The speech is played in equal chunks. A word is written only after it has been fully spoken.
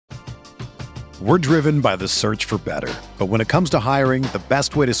We're driven by the search for better. But when it comes to hiring, the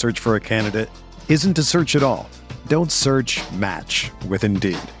best way to search for a candidate isn't to search at all. Don't search, match with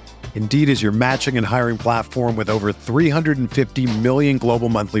Indeed. Indeed is your matching and hiring platform with over 350 million global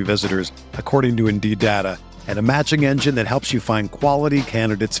monthly visitors, according to Indeed data, and a matching engine that helps you find quality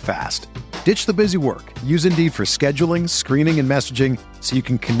candidates fast. Ditch the busy work. Use Indeed for scheduling, screening, and messaging so you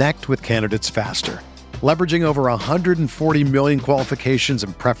can connect with candidates faster. Leveraging over 140 million qualifications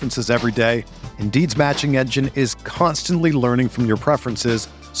and preferences every day, Indeed's matching engine is constantly learning from your preferences,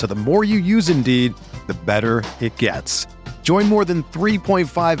 so the more you use Indeed, the better it gets. Join more than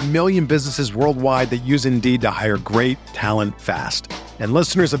 3.5 million businesses worldwide that use Indeed to hire great talent fast. And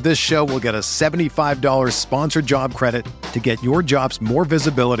listeners of this show will get a $75 sponsored job credit to get your jobs more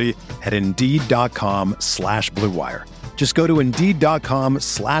visibility at Indeed.com/Blue Wire. Just go to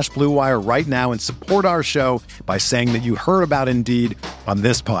Indeed.com/Blue Wire right now and support our show by saying that you heard about Indeed on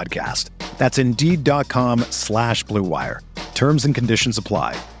this podcast. That's Indeed.com/Blue Wire. Terms and conditions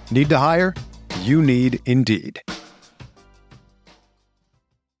apply. Need to hire? You need Indeed.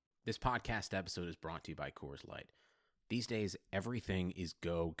 This podcast episode is brought to you by Coors Light. These days, everything is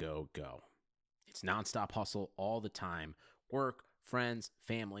go, go, go. It's nonstop hustle all the time. Work, friends,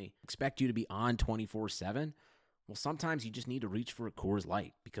 family. Expect you to be on 24/7? Well, sometimes you just need to reach for a Coors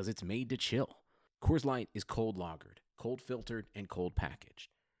Light because it's made to chill. Coors Light is cold lagered, cold filtered, and cold packaged.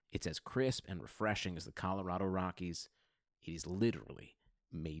 It's as crisp and refreshing as the Colorado Rockies. It is literally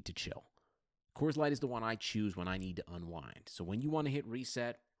made to chill. Coors Light is the one I choose when I need to unwind. So when you want to hit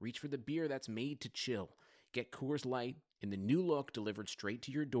reset, reach for the beer that's made to chill. Get Coors Light in the new look delivered straight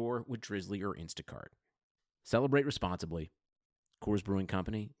to your door with Drizzly or Instacart. Celebrate responsibly. Coors Brewing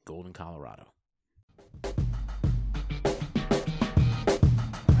Company, Golden, Colorado.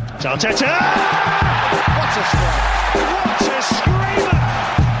 Arteta! What a strike! What a screamer!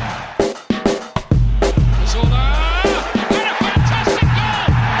 Zola! And a fantastic goal!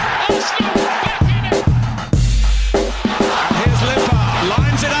 Arsenal back in it! And here's Limpar,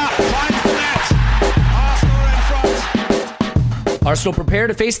 lines it up, finds the net. Arsenal in front. Arsenal prepare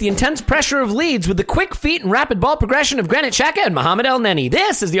to face the intense pressure of Leeds with the quick feet and rapid ball progression of Granit Xhaka and Mohamed El Neni.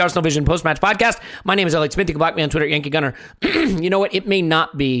 This is the Arsenal Vision post-match podcast. My name is Alex Smith. You can block me on Twitter, Yankee Gunner. You know what? It may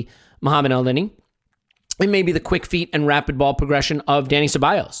not be Mohamed El Neni. It may be the quick feet and rapid ball progression of Danny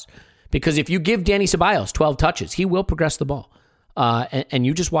Ceballos. Because if you give Danny Ceballos 12 touches, he will progress the ball. And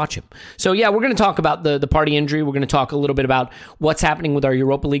you just watch him. So yeah, we're going to talk about the Partey injury. We're going to talk a little bit about what's happening with our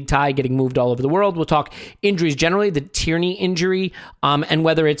Europa League tie getting moved all over the world. We'll talk injuries generally, the Tierney injury, and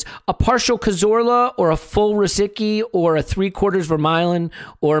whether it's a partial Cazorla or a full Rosicky or a 3/4 Vermaelen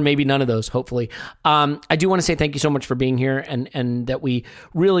or maybe none of those, hopefully. I do want to say thank you so much for being here and that we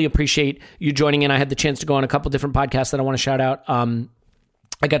really appreciate you joining in. I had the chance to go on a couple different podcasts that I want to shout out.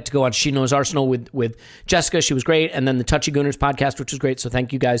 I got to go on She Knows Arsenal with Jessica. She was great. And then the Touchy Gooners podcast, which was great. So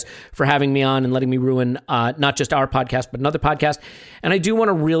thank you guys for having me on and letting me ruin not just our podcast, but another podcast. And I do want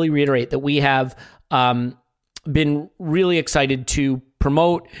to really reiterate that we have been really excited to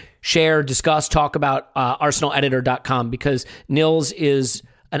promote, share, discuss, talk about ArsenalEditor.com because Nils is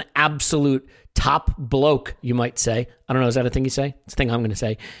an absolute top bloke, you might say. I don't know, is that a thing you say? It's a thing I'm going to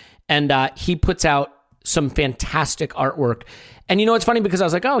say. And he puts out some fantastic artwork. And you know, it's funny because I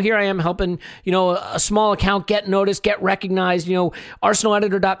was like, oh, here I am helping, a small account get noticed, get recognized,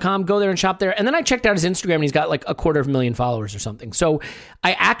 ArsenalEditor.com, go there and shop there. And then I checked out his Instagram and he's got like 250,000 followers or something. So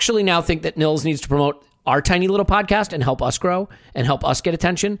I actually now think that Nils needs to promote our tiny little podcast and help us grow and help us get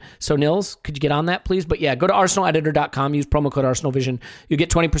attention. So Nils, could you get on that, please? But yeah, go to ArsenalEditor.com, use promo code ArsenalVision. You get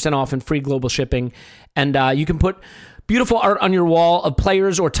 20% off and free global shipping. And you can put beautiful art on your wall of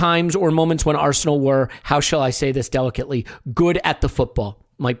players or times or moments when Arsenal were, how shall I say this delicately, good at the football.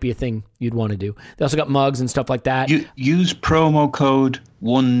 Might be a thing you'd want to do. They also got mugs and stuff like that. You use promo code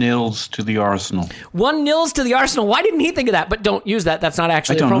 1-0 to the Arsenal. 1-0 to the Arsenal. Why didn't he think of that? But don't use that. That's not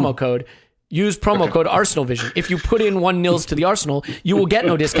actually a promo code. Use promo code ArsenalVision. If you put in 1-0 to the Arsenal, you will get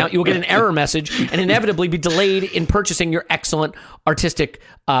no discount. You will get an error message and inevitably be delayed in purchasing your excellent artistic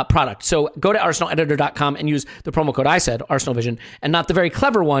product. So go to ArsenalEditor.com and use the promo code I said, ArsenalVision, and not the very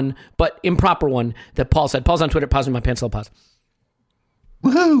clever one, but improper one that Paul said. Paul's on Twitter. Pause me my pants, pause.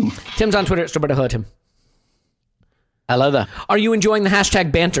 Woohoo! Tim's on Twitter. It's Roberto. Hello, Tim. Hello there. Are you enjoying the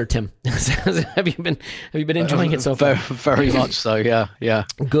hashtag banter, Tim? have you been enjoying it so far? Very much so. Yeah.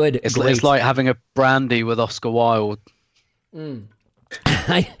 Good. It's like having a brandy with Oscar Wilde.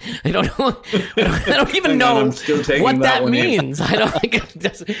 I don't know. I don't even know I'm still taking what that one in. means. I don't think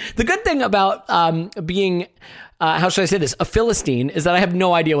the good thing about being how should I say this, a Philistine, is that I have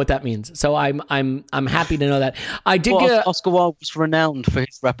no idea what that means. So I'm happy to know that. I did get Oscar Wilde was renowned for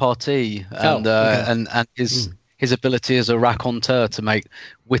his repartee and his ability as a raconteur to make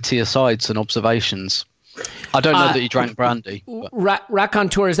witty asides and observations. I don't know that he drank brandy.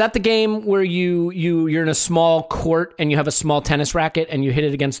 Raconteur, is that the game where you're in a small court and you have a small tennis racket and you hit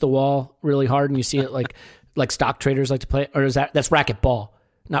it against the wall really hard and you see it like stock traders like to play? Or that's racquetball,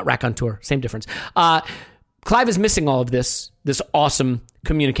 not raconteur, same difference. Clive is missing all of this awesome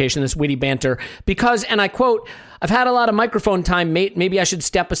communication, this witty banter, because, and I quote, "I've had a lot of microphone time, mate. Maybe I should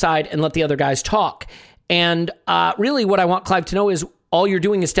step aside and let the other guys talk." And really what I want Clive to know is all you're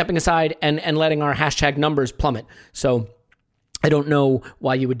doing is stepping aside and letting our hashtag numbers plummet. So I don't know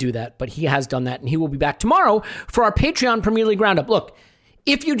why you would do that, but he has done that, and he will be back tomorrow for our Patreon Premier League Roundup. Look,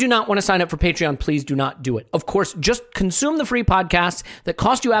 if you do not want to sign up for Patreon, please do not do it. Of course, just consume the free podcasts that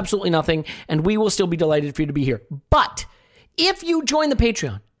cost you absolutely nothing, and we will still be delighted for you to be here. But if you join the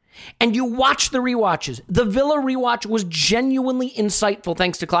Patreon and you watch the rewatches, the Villa rewatch was genuinely insightful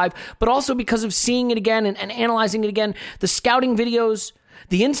thanks to Clive, but also because of seeing it again and analyzing it again, the scouting videos,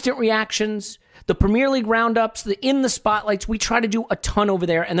 the instant reactions, the Premier League roundups, the in the spotlights. We try to do a ton over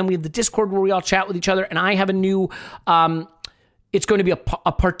there, and then we have the Discord where we all chat with each other, and I have a new... it's going to be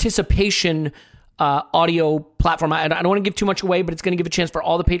a participation audio platform. I don't want to give too much away, but it's going to give a chance for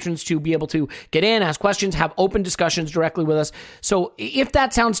all the patrons to be able to get in, ask questions, have open discussions directly with us. So if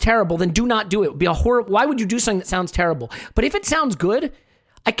that sounds terrible, then do not do it. It would be a horrible. Why would you do something that sounds terrible? But if it sounds good,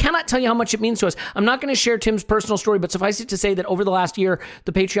 I cannot tell you how much it means to us. I'm not going to share Tim's personal story, but suffice it to say that over the last year,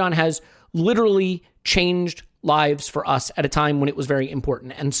 the Patreon has literally changed lives for us at a time when it was very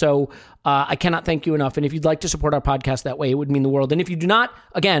important. And so I cannot thank you enough. And if you'd like to support our podcast that way, it would mean the world. And if you do not,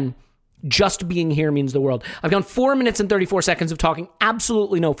 again, just being here means the world. I've gone 4 minutes and 34 seconds of talking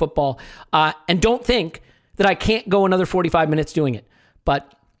absolutely no football. And don't think that I can't go another 45 minutes doing it.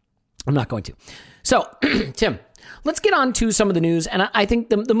 But I'm not going to. So, Tim, let's get on to some of the news. And I think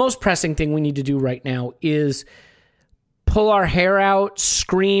the most pressing thing we need to do right now is pull our hair out,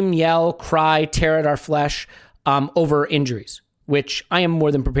 scream, yell, cry, tear at our flesh over injuries, which I am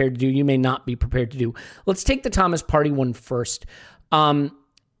more than prepared to do. You may not be prepared to do. Let's take the Thomas Partey one first.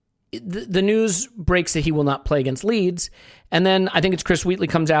 The news breaks that he will not play against Leeds. And then I think it's Chris Wheatley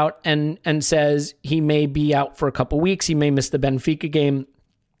comes out and says he may be out for a couple weeks. He may miss the Benfica game.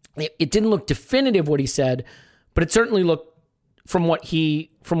 It didn't look definitive what he said, but it certainly looked from what he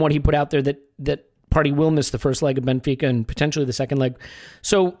put out there that Partey will miss the first leg of Benfica and potentially the second leg.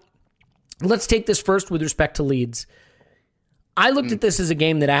 So let's take this first with respect to Leeds. I looked at this as a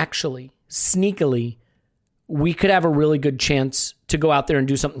game that actually, sneakily, we could have a really good chance to go out there and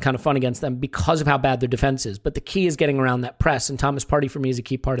do something kind of fun against them because of how bad their defense is. But the key is getting around that press, and Thomas Partey for me is a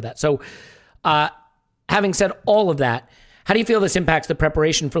key part of that. So having said all of that, how do you feel this impacts the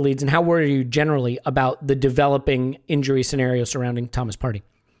preparation for Leeds, and how worried are you generally about the developing injury scenario surrounding Thomas Partey?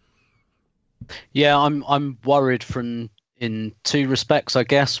 Yeah, I'm worried in two respects, I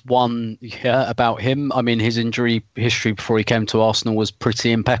guess. One, about him. I mean, his injury history before he came to Arsenal was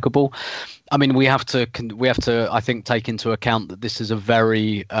pretty impeccable. I mean, we have to, I think, take into account that this is a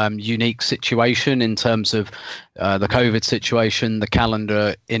very unique situation in terms of the COVID situation, the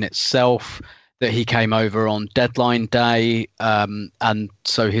calendar in itself, that he came over on deadline day, and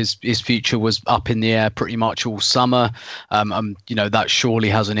so his future was up in the air pretty much all summer. That surely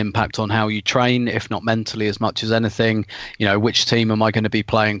has an impact on how you train, if not mentally as much as anything. Which team am I going to be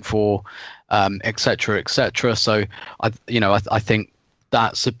playing for, et cetera, et cetera. So I think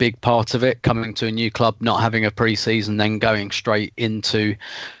that's a big part of it, coming to a new club, not having a pre-season, then going straight into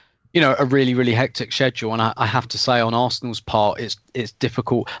a really, really hectic schedule. And I have to say, on Arsenal's part, it's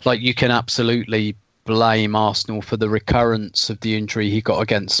difficult. Like, you can absolutely blame Arsenal for the recurrence of the injury he got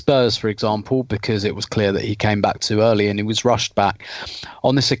against Spurs, for example, because it was clear that he came back too early and he was rushed back.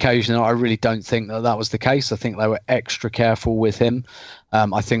 On this occasion, I really don't think that was the case. I think they were extra careful with him.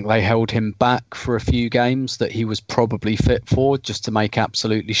 I think they held him back for a few games that he was probably fit for, just to make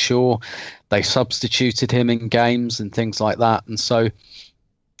absolutely sure. They substituted him in games and things like that. And so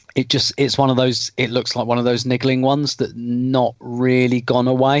it looks like one of those niggling ones that not really gone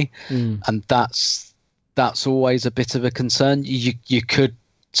away. And that's always a bit of a concern. You could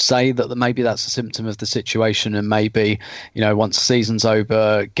say that maybe that's a symptom of the situation, and maybe, you know, once the season's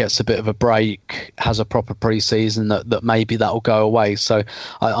over, gets a bit of a break, has a proper pre-season, that maybe that'll go away. So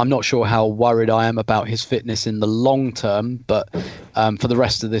I'm not sure how worried I am about his fitness in the long term, but for the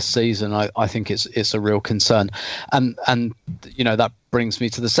rest of this season, I think it's a real concern. And you know, that brings me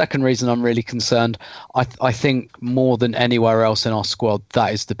to the second reason I'm really concerned. I think more than anywhere else in our squad,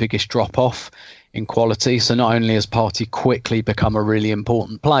 that is the biggest drop off in quality. So not only has Partey quickly become a really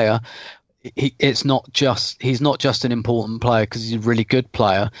important player, he's not just an important player because he's a really good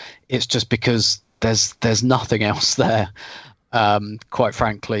player. It's just because there's nothing else there. Quite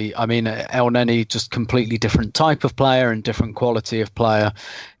frankly, I mean, Elneny, just completely different type of player and different quality of player.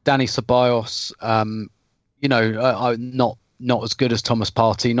 Dani Ceballos, you know, not as good as Thomas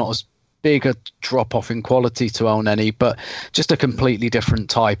Partey, not as big a drop off in quality to Elneny, but just a completely different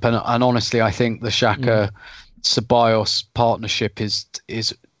type. And honestly, I think the Xhaka Ceballos partnership is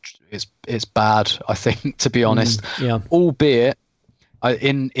bad, I think, to be honest. Albeit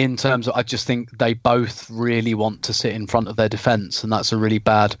in terms of, I just think they both really want to sit in front of their defence, and that's a really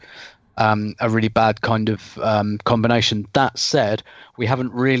bad kind of combination. That said, we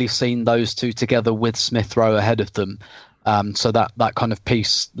haven't really seen those two together with Smith Rowe ahead of them. So that kind of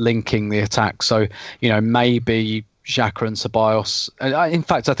piece linking the attack. So, you know, maybe Xhaka and Ceballos. In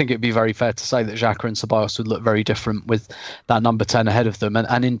fact, I think it'd be very fair to say that Xhaka and Ceballos would look very different with that number 10 ahead of them.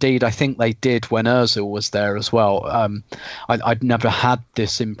 And indeed, I think they did when Ozil was there as well. I'd never had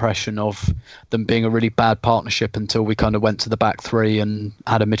this impression of them being a really bad partnership until we kind of went to the back three and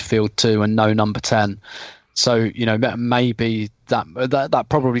had a midfield two and no number 10. So, you know, maybe that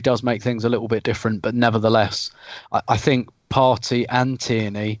probably does make things a little bit different, but nevertheless, I think Partey and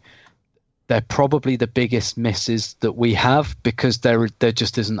Tierney, they're probably the biggest misses that we have, because there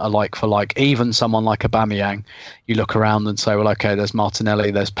just isn't a like for like. Even someone like Aubameyang, you look around and say, well, okay, there's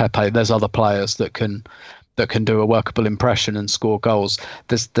Martinelli, there's Pepe, there's other players that can do a workable impression and score goals.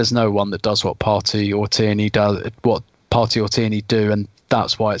 There's no one that does what Partey or Tierney do, and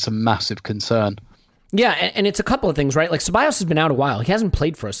that's why it's a massive concern. Yeah, and it's a couple of things, right? Like, Ceballos has been out a while. He hasn't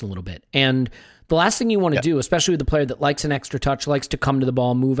played for us in a little bit. And the last thing you want to do, especially with a player that likes an extra touch, likes to come to the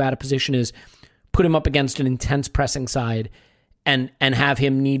ball, move out of position, is put him up against an intense pressing side and have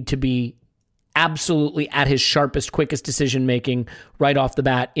him need to be absolutely at his sharpest, quickest decision-making right off the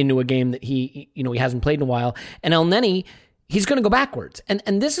bat into a game that he hasn't played in a while. And Elneny, he's going to go backwards.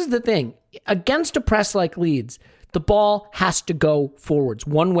 And this is the thing. Against a press like Leeds, the ball has to go forwards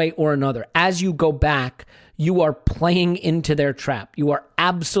one way or another. As you go back, you are playing into their trap. You are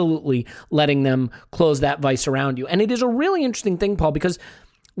absolutely letting them close that vice around you. And it is a really interesting thing, Paul, because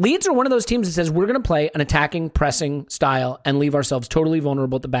Leeds are one of those teams that says we're going to play an attacking, pressing style and leave ourselves totally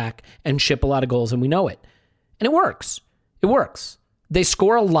vulnerable at the back and ship a lot of goals, and we know it. And it works. It works. They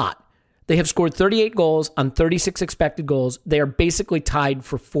score a lot. They have scored 38 goals on 36 expected goals. They are basically tied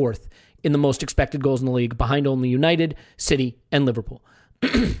for fourth in the most expected goals in the league, behind only United, City, and Liverpool.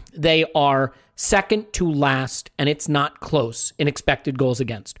 They are second to last, and it's not close in expected goals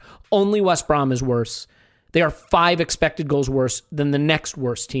against. Only West Brom is worse. They are 5 expected goals worse than the next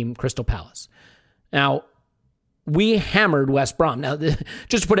worst team, Crystal Palace. Now, we hammered West Brom. Now,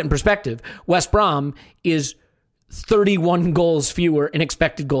 just to put it in perspective, West Brom is 31 goals fewer in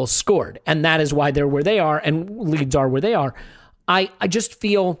expected goals scored, and that is why they're where they are, and Leeds are where they are. I just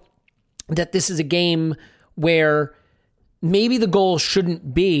feel that this is a game where maybe the goal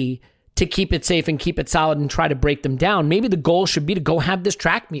shouldn't be to keep it safe and keep it solid and try to break them down. Maybe the goal should be to go have this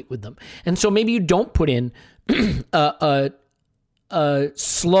track meet with them. And so maybe you don't put in a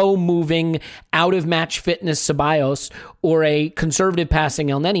slow-moving, out-of-match fitness Ceballos or a conservative passing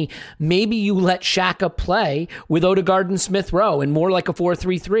Elneny. Maybe you let Xhaka play with Odegaard and Smith Rowe and more like a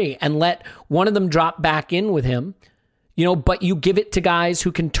 4-3-3 and let one of them drop back in with him. You know, but you give it to guys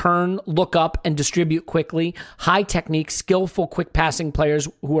who can turn, look up, and distribute quickly, high technique, skillful, quick passing players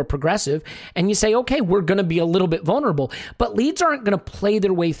who are progressive, and you say, okay, we're going to be a little bit vulnerable. But Leeds aren't going to play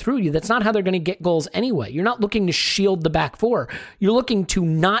their way through you. That's not how they're going to get goals anyway. You're not looking to shield the back four. You're looking to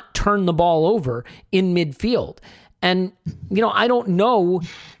not turn the ball over in midfield. And, you know, I don't know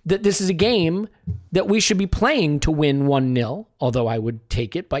that this is a game that we should be playing to win 1-0, although I would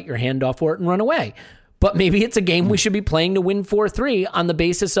take it, bite your hand off for it, and run away. But maybe it's a game we should be playing to win 4-3 on the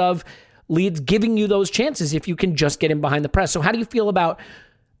basis of Leeds giving you those chances if you can just get in behind the press. So how do you feel about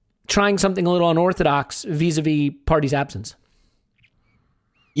trying something a little unorthodox vis-a-vis Partey's absence?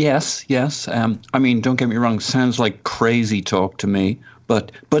 Yes. I mean, don't get me wrong. Sounds like crazy talk to me,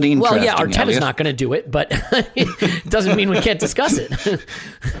 but interesting. Well, yeah, Arteta's not going to do it, but it doesn't mean we can't discuss it.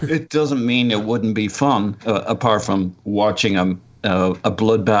 It doesn't mean it wouldn't be fun, apart from watching him a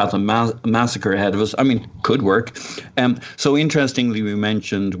bloodbath and massacre ahead of us. I mean, could work. So interestingly, we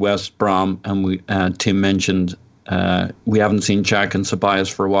mentioned West Brom, and Tim mentioned we haven't seen Jack and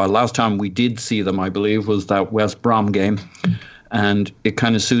Ceballos for a while. Last time we did see them, I believe, was that West Brom game, and it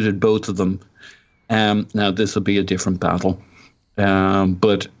kind of suited both of them. Now, this will be a different battle.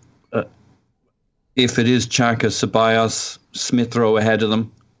 But if it is Xhaka, Ceballos, Smith Rowe ahead of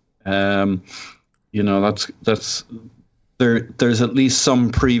them, that's there's at least some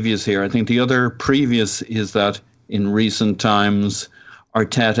previous here. I think the other previous is that in recent times,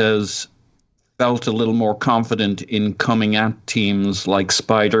 Arteta's felt a little more confident in coming at teams like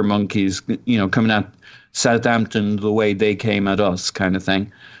Spider Monkeys, coming at Southampton the way they came at us, kind of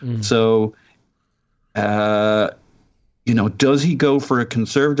thing. So, does he go for a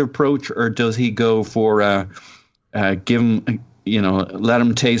conservative approach, or does he go for let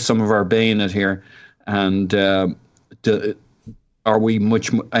him taste some of our bayonet here, and are we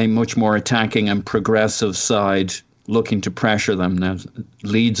a much more attacking and progressive side looking to pressure them? Now,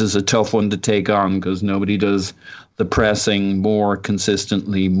 Leeds is a tough one to take on because nobody does the pressing more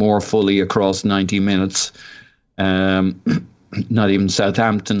consistently, more fully across 90 minutes. Not even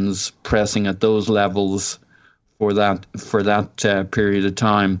Southampton's pressing at those levels for that period of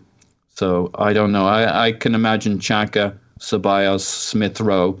time. So I don't know. I can imagine Xhaka, Ceballos, Smith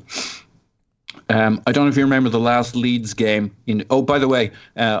Rowe. I don't know if you remember the last Leeds game. By the way,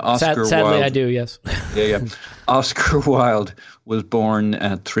 Oscar sadly, Wilde. I do. Yes. Yeah. Oscar Wilde was born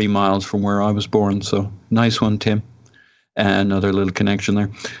at 3 miles from where I was born. So nice one, Tim. Another little connection there.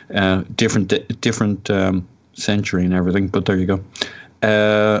 Different century and everything. But there you go.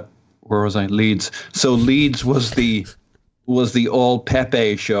 Where was I? Leeds. So Leeds was the all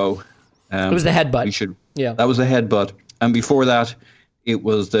Pepe show. It was the headbutt. That was the headbutt. And before that, it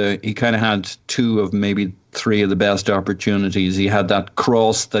was he kind of had 2 of maybe 3 of the best opportunities. He had that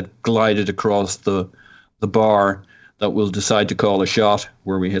cross that glided across the bar that we'll decide to call a shot,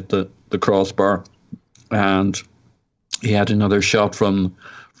 where we hit the crossbar. And he had another shot from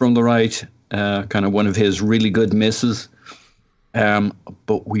the right, kind of one of his really good misses.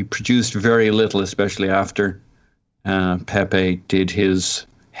 But we produced very little, especially after Pepe did his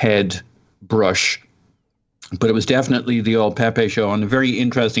head brush. But it was definitely the all Pepe show, and a very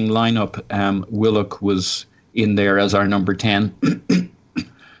interesting lineup. Willock was in there as our number 10.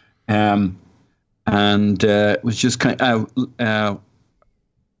 And it was just kind of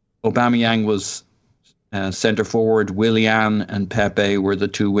Aubameyang was centre forward. Willian and Pepe were the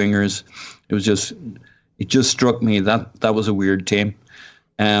 2 wingers. It just struck me that was a weird team,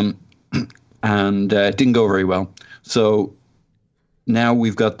 and it didn't go very well. So now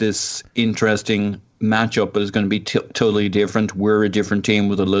we've got this interesting matchup, but it's going to be totally different. We're a different team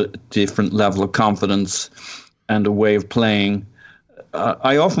with a different level of confidence and a way of playing.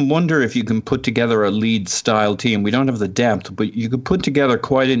 I often wonder if you can put together a Leeds style team. We don't have the depth, but you could put together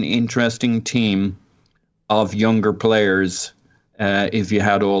quite an interesting team of younger players if you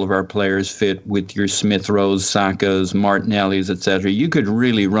had all of our players fit with your Smith Rowes, Sakas, Martinellis, etc. You could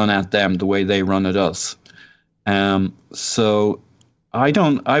really run at them the way they run at us. So I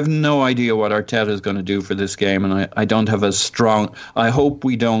have no idea what Arteta is going to do for this game, and I don't have a strong. I hope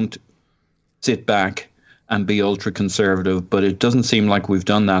we don't sit back and be ultra conservative, but it doesn't seem like we've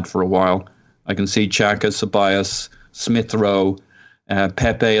done that for a while. I can see Xhaka, Ceballos, Smith Rowe.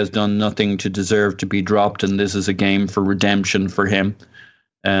 Pepe has done nothing to deserve to be dropped, and this is a game for redemption for him.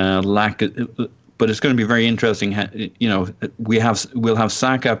 But it's going to be very interesting. We'll have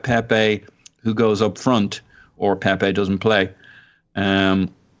Saka, Pepe, who goes up front, or Pepe doesn't play.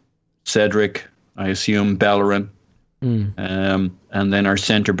 Cedric, I assume Bellerin, and then our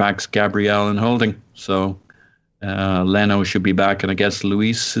centre backs Gabriel and Holding. So Leno should be back, and I guess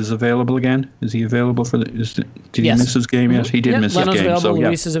Luis is available again. Is he available for did he miss his game yet? He did miss Leno's his game. Available, So yeah,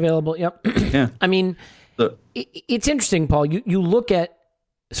 Luis is available. Yep. yeah. I mean, it's interesting, Paul. You look at.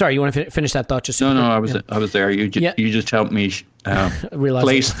 Sorry, you want to finish that thought? Just no. I was there. You just helped me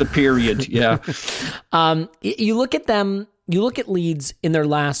place the period. Yeah. You look at them. You look at Leeds in their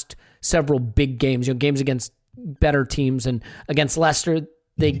last several big games. Games against better teams, and against Leicester,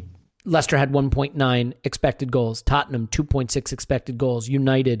 Leicester had 1.9 expected goals. Tottenham 2.6 expected goals.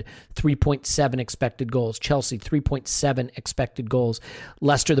 United 3.7 expected goals. Chelsea 3.7 expected goals.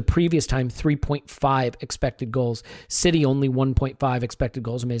 Leicester the previous time 3.5 expected goals. City only 1.5 expected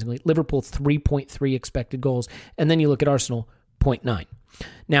goals. Amazingly, Liverpool 3.3 expected goals, and then you look at Arsenal 0.9.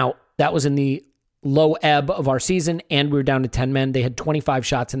 Now that was in the low ebb of our season, and we were down to 10 men. They had 25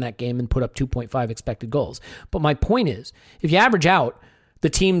 shots in that game and put up 2.5 expected goals. But my point is, if you average out the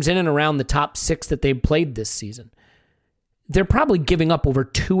teams in and around the top 6 that they've played this season, they're probably giving up over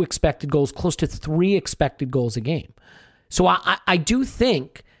 2 expected goals, close to 3 expected goals a game. So I do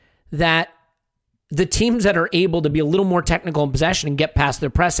think that the teams that are able to be a little more technical in possession and get past their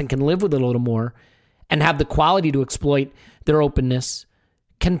press and can live with it a little more and have the quality to exploit their openness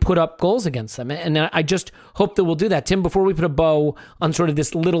can put up goals against them. And I just hope that we'll do that. Tim, before we put a bow on sort of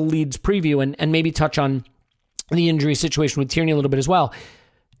this little Leeds preview and maybe touch on the injury situation with Tierney a little bit as well.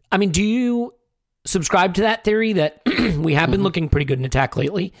 I mean, do you subscribe to that theory that we have been looking pretty good in attack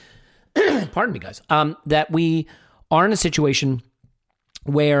lately? Pardon me, guys. That we are in a situation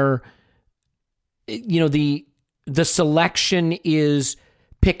where, you know, the selection is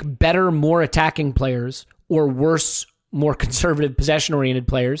pick better, more attacking players or worse, more conservative, possession-oriented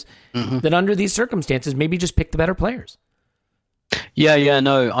players, that under these circumstances, maybe just pick the better players. Yeah,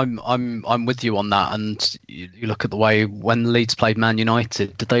 no, I'm with you on that. And you look at the way when Leeds played Man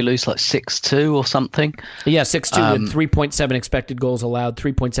United, did they lose like 6-2 or something? Yeah, 6-2 with 3.7 expected goals allowed,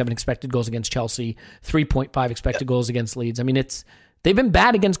 3.7 expected goals against Chelsea, 3.5 expected goals against Leeds. I mean, they've been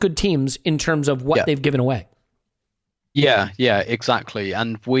bad against good teams in terms of what they've given away. Yeah, exactly.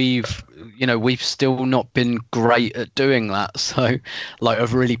 And we've still not been great at doing that. So, like,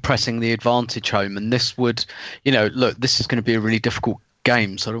 of really pressing the advantage home. And this would, look, this is going to be a really difficult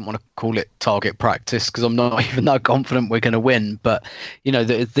game. So I don't want to call it target practice because I'm not even that confident we're going to win. But,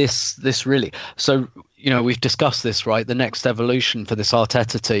 this really. So, we've discussed this, right? The next evolution for this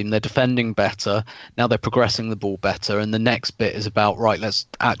Arteta team, they're defending better. Now they're progressing the ball better. And the next bit is about, right, let's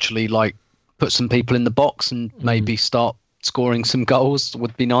actually, like, put some people in the box and maybe start scoring some goals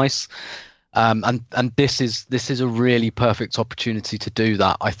would be nice. And this is a really perfect opportunity to do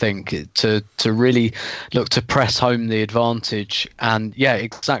that, I think, to really look to press home the advantage. And yeah,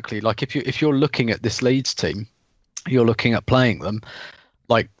 exactly. Like if you're looking at this Leeds team, you're looking at playing them,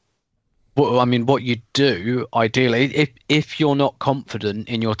 like, what you do ideally, if you're not confident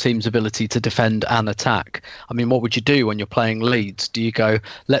in your team's ability to defend and attack, what would you do when you're playing Leeds? Do you go,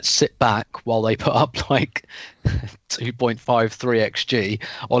 let's sit back while they put up like 2.53 xg,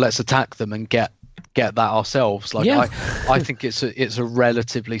 or let's attack them and get that ourselves? Like, yeah. I think it's a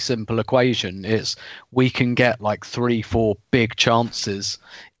relatively simple equation. It's we can get like 3-4 big chances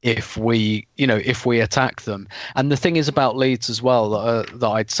if we attack them. And the thing is about Leeds as well, that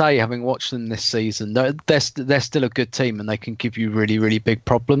I'd say, having watched them this season, they're still a good team and they can give you really, really big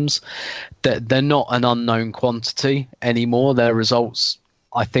problems. They're not an unknown quantity anymore. Their results,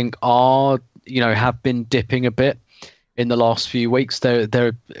 I think, are, have been dipping a bit in the last few weeks. They're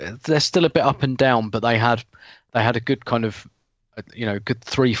still a bit up and down, but they had a good kind of, good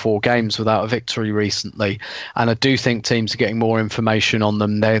 3-4 games without a victory recently. And I do think teams are getting more information on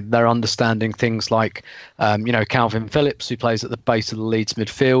them. They're understanding things like, Calvin Phillips, who plays at the base of the Leeds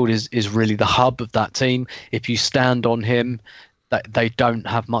midfield, is really the hub of that team. If you stand on him, they don't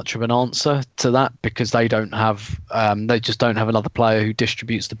have much of an answer to that because they just don't have another player who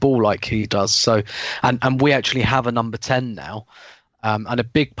distributes the ball like he does. So, and we actually have a number 10 now. And a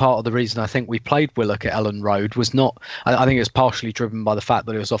big part of the reason I think we played Willock at Ellen Road was not, I think it's partially driven by the fact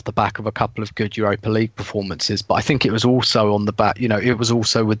that it was off the back of a couple of good Europa League performances, but I think it was also on the back, it was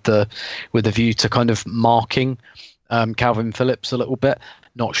also with the view to kind of marking Calvin Phillips a little bit.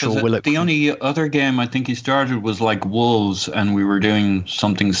 Not sure Willock. The only other game I think he started was like Wolves, and we were doing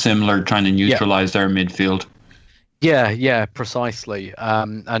something similar, trying to neutralise their midfield. Yeah, precisely.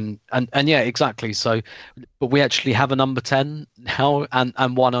 And yeah, exactly. So, but we actually have a number 10 now,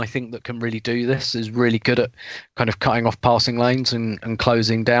 and one I think that can really do this, is really good at kind of cutting off passing lanes and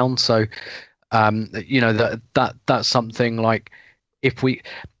closing down. So, that's something like if we.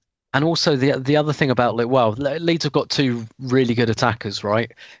 And also the other thing about Leeds have got 2 really good attackers,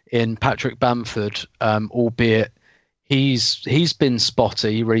 right? In Patrick Bamford, albeit he's been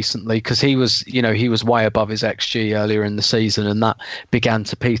spotty recently because he was way above his XG earlier in the season, and that began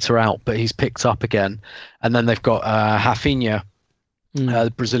to peter out, but he's picked up again. And then they've got Rafinha,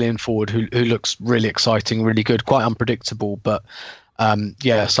 the Brazilian forward, who looks really exciting, really good, quite unpredictable, but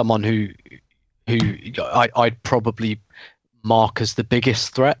someone who I'd probably mark as the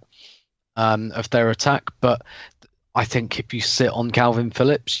biggest threat of their attack. But I think if you sit on Calvin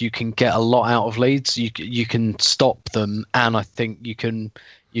Phillips, you can get a lot out of Leeds. You can stop them, and I think you can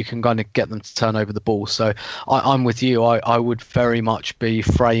kind of get them to turn over the ball. So I'm with you. I would very much be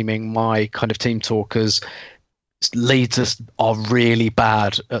framing my kind of team talk as Leeds are really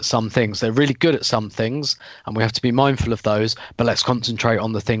bad at some things. They're really good at some things, and we have to be mindful of those, but let's concentrate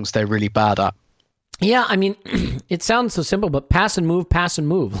on the things they're really bad at. Yeah, it sounds so simple, but pass and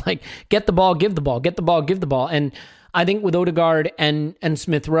move. Like, get the ball, give the ball, get the ball, give the ball. And I think with Odegaard and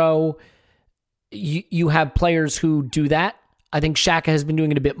Smith Rowe, you have players who do that. I think Xhaka has been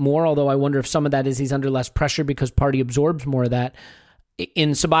doing it a bit more, although I wonder if some of that is he's under less pressure because Partey absorbs more of that.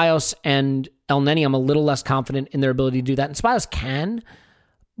 In Ceballos and El Neni, I'm a little less confident in their ability to do that. And Ceballos can,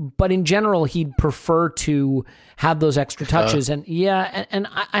 but in general, he'd prefer to have those extra touches. And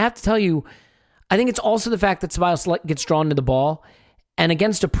I have to tell you, I think it's also the fact that Ceballos gets drawn to the ball, and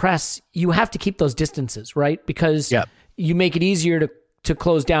against a press, you have to keep those distances, right? Because you make it easier to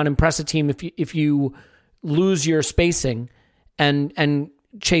close down and press a team if you lose your spacing and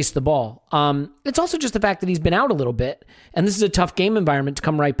chase the ball. It's also just the fact that he's been out a little bit, and this is a tough game environment to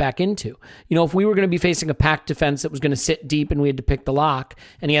come right back into. If we were going to be facing a packed defense that was going to sit deep and we had to pick the lock,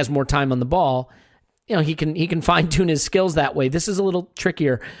 and he has more time on the ball, he can fine tune his skills that way. This is a little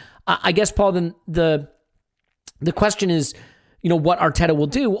trickier. I guess, Paul, then the question is, what Arteta will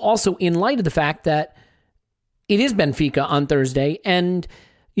do, also in light of the fact that it is Benfica on Thursday, and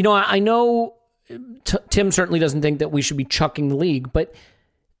I know Tim certainly doesn't think that we should be chucking the league, but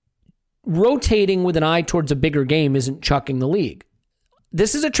rotating with an eye towards a bigger game isn't chucking the league.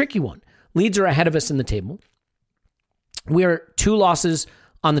 This is a tricky one. Leeds are ahead of us in the table. We are 2 losses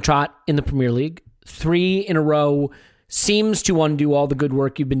on the trot in the Premier League. 3 in a row seems to undo all the good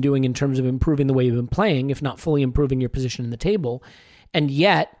work you've been doing in terms of improving the way you've been playing, if not fully improving your position in the table. And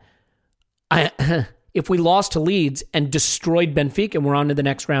yet, if we lost to Leeds and destroyed Benfica and we're on to the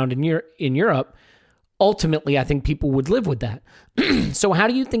next round in Europe, ultimately, I think people would live with that. So how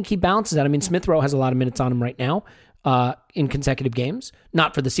do you think he balances that? I mean, Smith Rowe has a lot of minutes on him right now in consecutive games.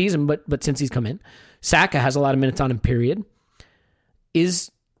 Not for the season, but since he's come in. Saka has a lot of minutes on him, period. Is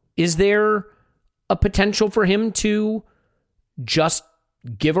there a potential for him to just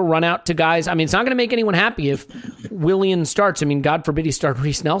give a run out to guys? I mean, it's not going to make anyone happy if Willian starts. I mean, God forbid he start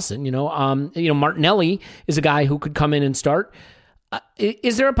Reece Nelson. Martinelli is a guy who could come in and start.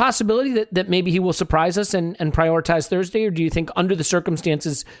 Is there a possibility that maybe he will surprise us and prioritize Thursday? Or do you think under the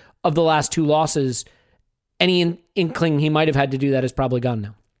circumstances of the last 2 losses, any inkling he might have had to do that is probably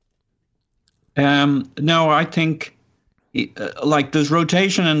gone now? No, I think there's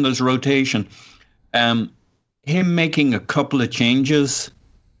rotation and there's rotation. Him making a couple of changes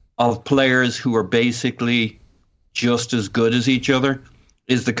of players who are basically just as good as each other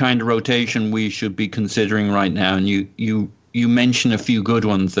is the kind of rotation we should be considering right now. And you mentioned a few good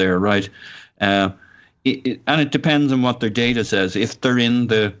ones there, right? And it depends on what their data says. If they're in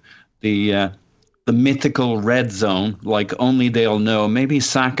the mythical red zone, like only they'll know, maybe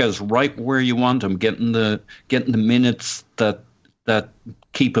Saka's right where you want him, getting the minutes that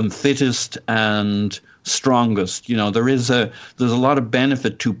keep him fittest and strongest. There's a lot of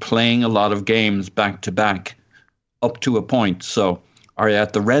benefit to playing a lot of games back to back up to a point. So are they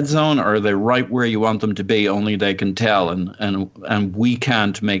at the red zone, or are they right where you want them to be? Only they can tell, and we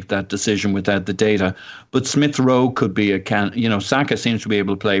can't make that decision without the data. But Smith Rowe could be Saka seems to be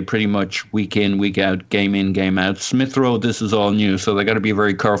able to play pretty much week in, week out, game in, game out. Smith Rowe, this is all new, so they got to be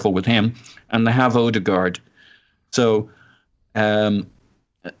very careful with him. And they have Odegaard. So, and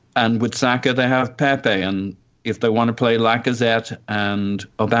with Saka, they have Pepe. And if they want to play Lacazette and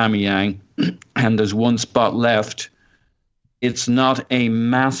Aubameyang, and there's one spot left, it's not a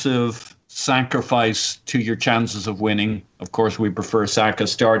massive sacrifice to your chances of winning. Of course, we prefer Saka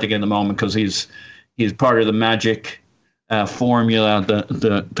starting in the moment because he's part of the magic formula,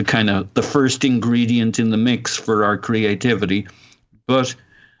 the kind of the first ingredient in the mix for our creativity. But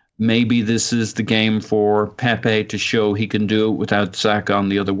maybe this is the game for Pepe to show he can do it without Saka on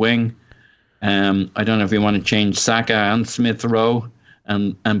the other wing. I don't know if you want to change Saka and Smith Rowe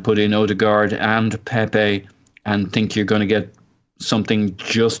and put in Odegaard and Pepe and think you're going to get something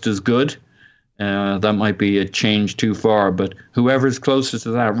just as good. That might be a change too far, but whoever's closest to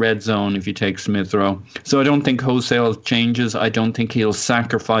that red zone, if you take Smith Rowe. So I don't think wholesale changes. I don't think he'll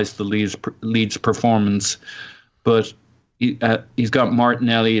sacrifice the Leeds performance, but he's got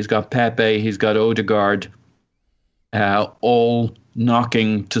Martinelli, he's got Pepe, he's got Odegaard, all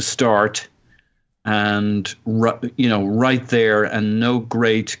knocking to start. And right there, and no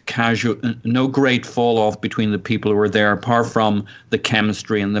great fall off between the people who are there, apart from the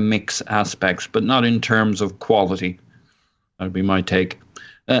chemistry and the mix aspects, but not in terms of quality. That would be my take.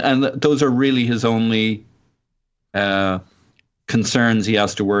 And those are really his only concerns he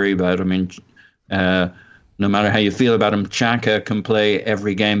has to worry about. I mean, no matter how you feel about him, Xhaka can play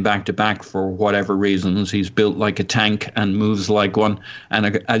every game back to back for whatever reasons. He's built like a tank and moves like one.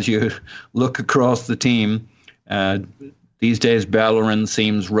 And as you look across the team, these days Bellerin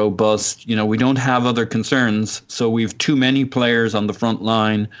seems robust. We don't have other concerns, so we've too many players on the front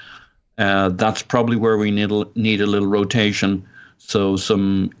line. That's probably where we need a little rotation. So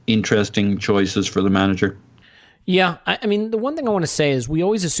some interesting choices for the manager. Yeah, I mean, the one thing I want to say is we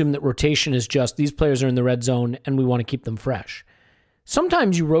always assume that rotation is just these players are in the red zone and we want to keep them fresh.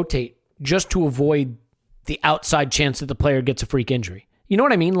 Sometimes you rotate just to avoid the outside chance that the player gets a freak injury. You know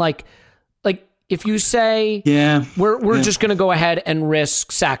what I mean? Like if you say, we're just going to go ahead and risk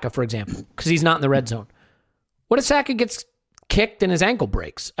Saka, for example, because he's not in the red zone. What if Saka gets kicked and his ankle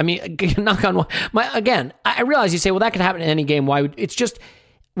breaks? I mean, knock on wood. Again, I realize you say, well, that could happen in any game. Why would it's just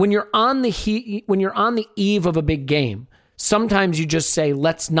when you're on the eve of a big game, sometimes you just say,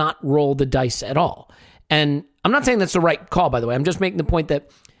 let's not roll the dice at all. And I'm not saying that's the right call, by the way. I'm just making the point that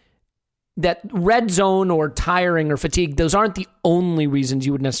red zone or tiring or fatigue, those aren't the only reasons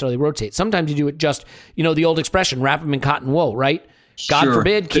you would necessarily rotate. Sometimes you do it just, the old expression, wrap them in cotton wool, right? God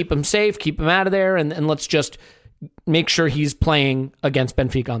forbid, keep him safe, keep him out of there, and let's just make sure he's playing against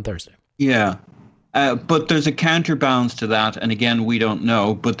Benfica on Thursday. Yeah. But there's a counterbalance to that, and again, we don't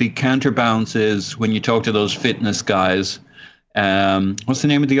know, but the counterbalance is when you talk to those fitness guys, what's the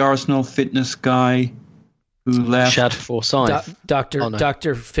name of the Arsenal fitness guy who left? Shad Forsyth. Dr.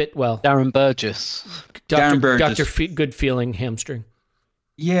 Fitwell. Darren Burgess. Dr. Good Feeling Hamstring.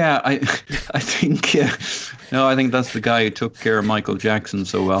 Yeah, I think I think that's the guy who took care of Michael Jackson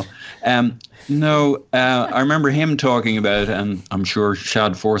so well. I remember him talking about, and I'm sure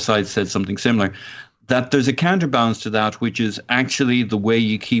Shad Forsyth said something similar, that there's a counterbalance to that, which is actually the way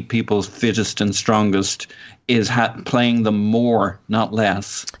you keep people fittest and strongest is playing them more, not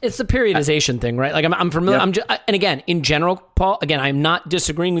less. It's the periodization thing, right? Like I'm familiar. Yep. And again, in general, Paul, again, I'm not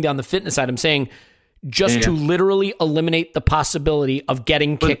disagreeing with you on the fitness side. I'm saying just to literally eliminate the possibility of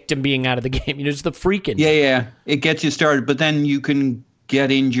getting kicked and being out of the game. It's the freaking. Yeah. It gets you started, but then you can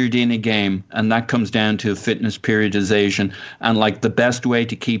get injured in a game, and that comes down to fitness periodization. And like the best way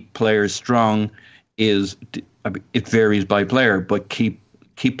to keep players strong is, it varies by player, but keep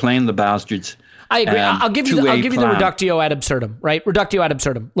playing the bastards. I agree. I'll give you the reductio ad absurdum, right? Reductio ad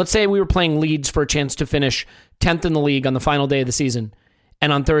absurdum. Let's say we were playing Leeds for a chance to finish 10th in the league on the final day of the season,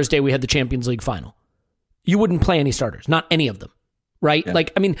 and on Thursday we had the Champions League final. You wouldn't play any starters, not any of them, right?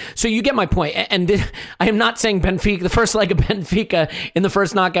 Yeah. So you get my point. And I am not saying Benfica, the first leg of Benfica in the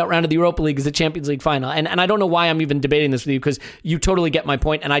first knockout round of the Europa League is the Champions League final. And I don't know why I'm even debating this with you, because you totally get my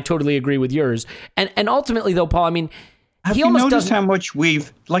point, and I totally agree with yours. And ultimately, though, Paul, have you noticed how much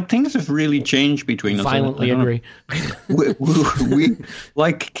things have really changed between us? Violently agree. we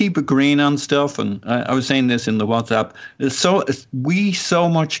like keep agreeing on stuff, and I was saying this in the WhatsApp. We so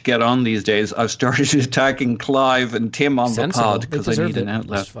much get on these days. I've started attacking Clive and Tim on the pod because I need an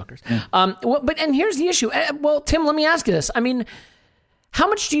outlet. Yeah. And here's the issue. Well, Tim, let me ask you this. How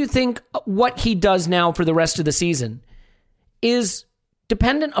much do you think what he does now for the rest of the season is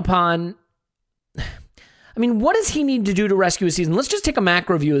dependent upon? What does he need to do to rescue his season? Let's just take a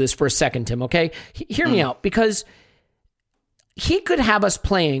macro view of this for a second, Tim, okay? Hear me out, because he could have us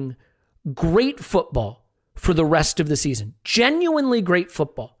playing great football for the rest of the season, genuinely great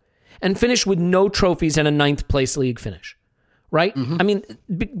football, and finish with no trophies and a 9th place league finish, right?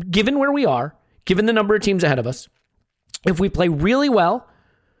 Mm-hmm. Given where we are, given the number of teams ahead of us, if we play really well,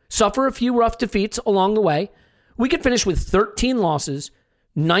 suffer a few rough defeats along the way, we could finish with 13 losses,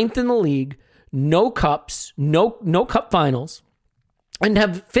 9th in the league, no cups, no cup finals, and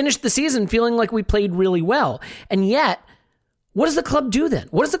have finished the season feeling like we played really well. And yet, what does the club do then?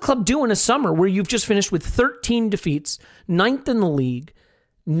 What does the club do in a summer where you've just finished with 13 defeats, 9th in the league,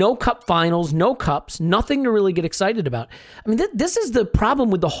 no cup finals, no cups, nothing to really get excited about? This is the problem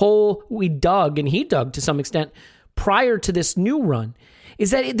with the hole we dug, and he dug to some extent, prior to this new run,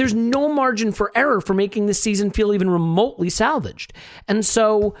 is that there's no margin for error for making this season feel even remotely salvaged. And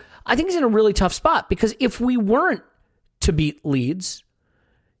so I think he's in a really tough spot, because if we weren't to beat Leeds,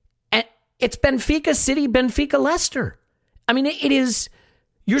 it's Benfica City, Benfica Leicester. It is,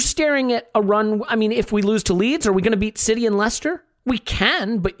 you're staring at a run. If we lose to Leeds, are we going to beat City and Leicester? We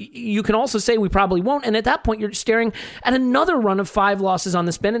can, but you can also say we probably won't. And at that point, you're staring at another run of 5 losses on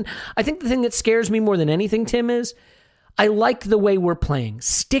the spin. And I think the thing that scares me more than anything, Tim, is I like the way we're playing.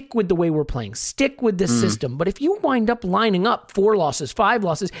 Stick with the way we're playing. Stick with this system. But if you wind up lining up 4 losses, 5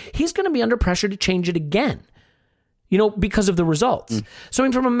 losses, he's going to be under pressure to change it again, because of the results. So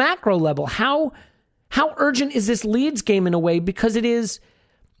from a macro level, how urgent is this Leeds game in a way? Because it is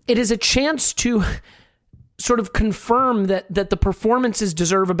a chance to sort of confirm that the performances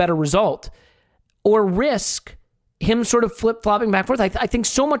deserve a better result, or risk him sort of flip-flopping back and forth. I think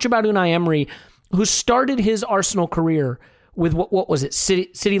so much about Unai Emery, who started his Arsenal career with what was it?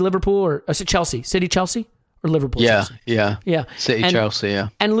 City Liverpool, or is it Chelsea? City Chelsea or Liverpool? Yeah. City Chelsea, yeah.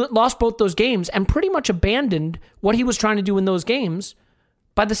 And lost both those games and pretty much abandoned what he was trying to do in those games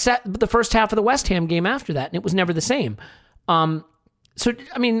by the first half of the West Ham game after that, and it was never the same. So,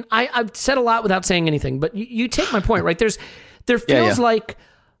 I mean, I've said a lot without saying anything, but you take my point, right? There feels like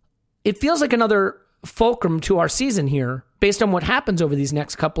it feels like another fulcrum to our season here based on what happens over these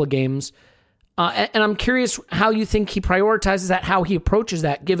next couple of games. And I'm curious how you think he prioritizes that, how he approaches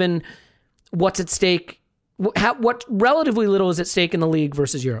that, given what's at stake, what relatively little is at stake in the league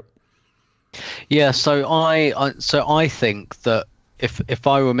versus Europe. Yeah, so I think that if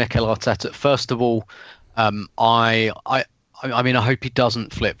I were Mikel Arteta, first of all, I mean, I hope he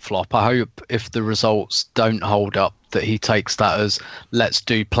doesn't flip-flop. I hope if the results don't hold up that he takes that as let's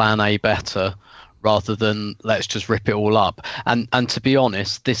do plan A better rather than let's just rip it all up. And to be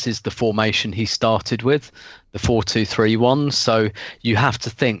honest, this is the formation he started with, the 4-2-3-1. So you have to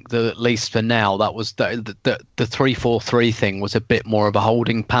think that at least for now, that was the 3-4-3 thing was a bit more of a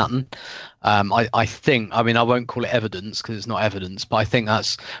holding pattern. I think, I mean, I won't call it evidence because it's not evidence, but I think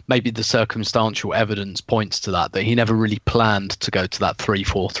that's maybe the circumstantial evidence points to that he never really planned to go to that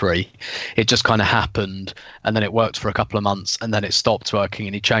 3-4-3. It just kind of happened, and then it worked for a couple of months, and then it stopped working,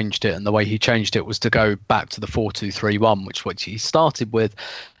 and he changed it. And the way he changed it was to go back to the 4-2-3-1, which he started with.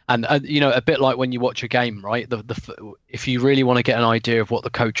 And a bit like when you watch a game, right? If you really want to get an idea of what the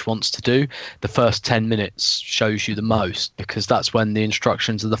coach wants to do, the first 10 minutes shows you the most, because that's when the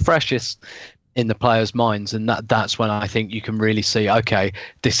instructions are the freshest in the players' minds, and that's when I think you can really see, okay,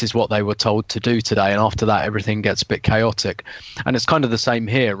 this is what they were told to do today, and after that everything gets a bit chaotic. And it's kind of the same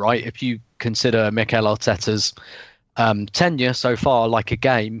here, right? If you consider Mikel Arteta's tenure so far like a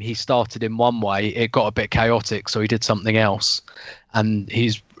game, he started in one way, it got a bit chaotic, so he did something else, and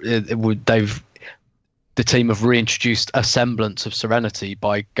the team have reintroduced a semblance of serenity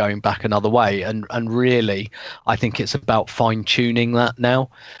by going back another way, and really I think it's about fine-tuning that now.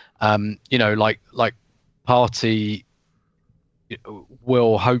 Like Partey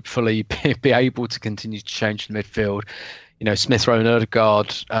will hopefully be able to continue to change the midfield. Smith Rowe and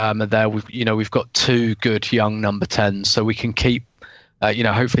Odegaard are there. We've got two good young number 10s, so we can keep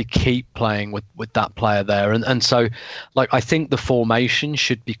hopefully keep playing with that player there. And so, I think the formation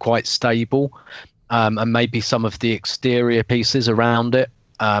should be quite stable, and maybe some of the exterior pieces around it.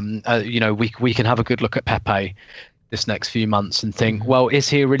 We can have a good look at Pepe this next few months and think, well, is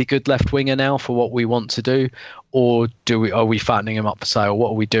he a really good left winger now for what we want to do? Or are we fattening him up for sale? What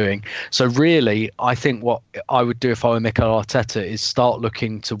are we doing? So really, I think what I would do if I were Mikel Arteta is start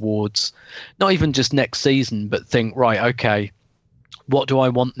looking towards not even just next season, but think, right, okay, what do I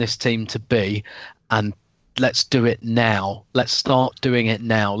want this team to be? And let's do it now. Let's start doing it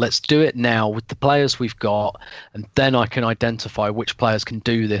now. Let's do it now with the players we've got. And then I can identify which players can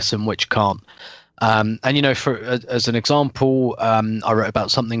do this and which can't. And, as an example, I wrote about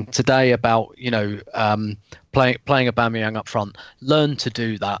something today about, playing Aubameyang up front. Learn to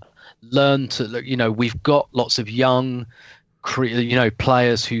do that. Learn to, we've got lots of young,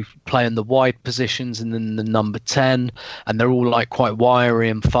 players who play in the wide positions and then the number 10, and they're all quite wiry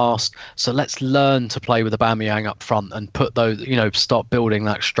and fast. So let's learn to play with Aubameyang up front and put those, start building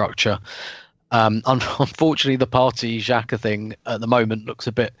that structure. Unfortunately, the Partey Xhaka thing at the moment looks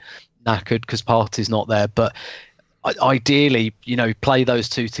a bit knackered because Partey's not there, but ideally, play those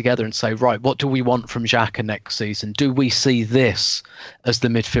two together and say, right, what do we want from Xhaka next season? Do we see this as the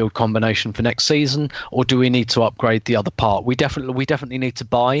midfield combination for next season, or do we need to upgrade the other part? We definitely need to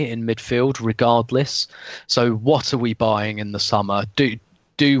buy in midfield regardless. So what are we buying in the summer?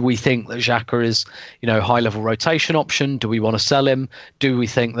 Do we think that Xhaka is, high-level rotation option? Do we want to sell him? Do we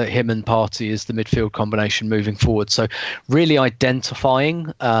think that him and Partey is the midfield combination moving forward? So really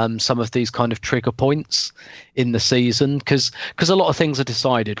identifying some of these kind of trigger points in the season, because a lot of things are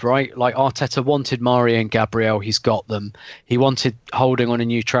decided, right? Like Arteta wanted Mari and Gabriel, he's got them. He wanted Holding on a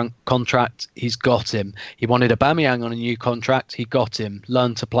new contract, he's got him. He wanted Aubameyang on a new contract, he got him.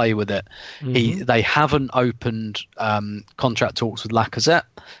 Learn to play with it. They haven't opened contract talks with Lacazette,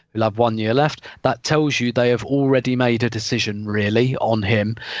 who'll have 1 year left. That tells you they have already made a decision really on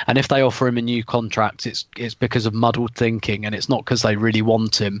him, and if they offer him a new contract, it's because of muddled thinking, and it's not because they really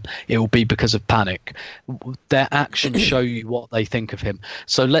want him. It will be because of panic. Their actions show you what they think of him.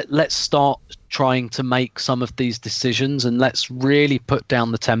 So let's start trying to make some of these decisions, and let's really put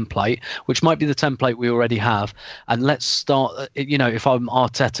down the template, which might be the template we already have, and let's start, if I'm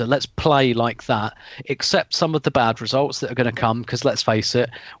Arteta, let's play like that, accept some of the bad results that are going to come, because let's face it,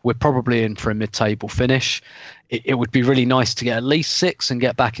 we're probably in for a mid-table finish. It would be really nice to get at least 6 and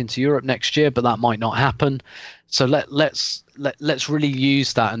get back into Europe next year, but that might not happen. So let's really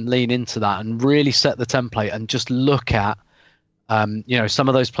use that and lean into that and really set the template and just look at some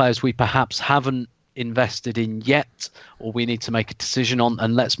of those players we perhaps haven't invested in yet, or we need to make a decision on,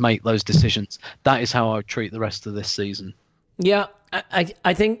 and let's make those decisions. That is how I would treat the rest of this season. Yeah,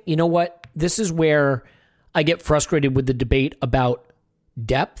 I think, you know what? This is where I get frustrated with the debate about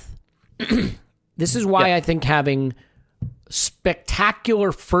depth. This is why I think having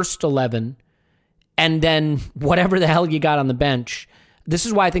spectacular first 11 and then whatever the hell you got on the bench, this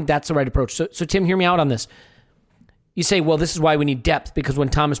is why I think that's the right approach. So Tim, hear me out on this. You say, well, this is why we need depth, because when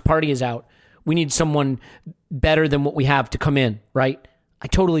Thomas Partey is out, we need someone better than what we have to come in, right? I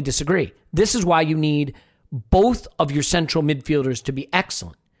totally disagree. This is why you need both of your central midfielders to be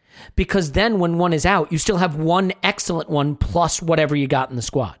excellent, because then when one is out, you still have one excellent one plus whatever you got in the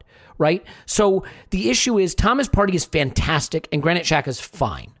squad, right? So the issue is Thomas Partey is fantastic and Granit Xhaka is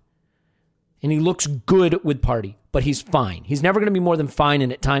fine. And he looks good with Partey, but he's fine. He's never going to be more than fine,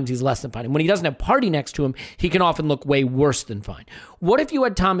 and at times he's less than fine. And when he doesn't have Partey next to him, he can often look way worse than fine. What if you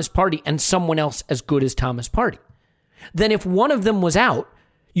had Thomas Partey and someone else as good as Thomas Partey? Then if one of them was out,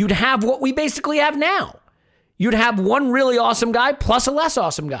 you'd have what we basically have now. You'd have one really awesome guy plus a less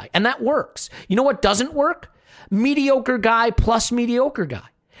awesome guy, and that works. You know what doesn't work? Mediocre guy plus mediocre guy.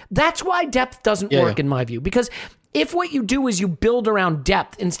 That's why depth doesn't work in my view, because if what you do is you build around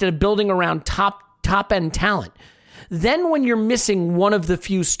depth instead of building around top-end talent, then when you're missing one of the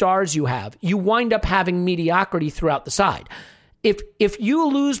few stars you have, you wind up having mediocrity throughout the side. If you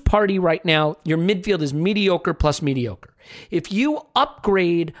lose Partey right now, your midfield is mediocre plus mediocre. If you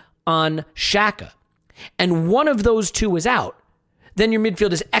upgrade on Xhaka and one of those two is out, then your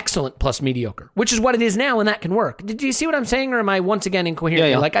midfield is excellent plus mediocre, which is what it is now, and that can work. Did you see what I'm saying, or am I once again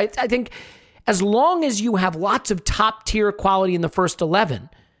incoherent? Yeah. Like, I think as long as you have lots of top-tier quality in the first 11,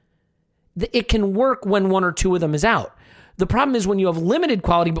 it can work when one or two of them is out. The problem is when you have limited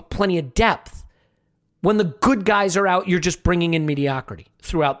quality but plenty of depth, when the good guys are out, you're just bringing in mediocrity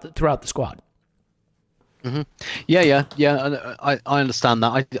throughout the squad. Mm-hmm. Yeah. I understand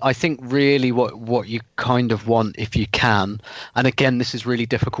that. I think really what you kind of want, if you can, and again, this is really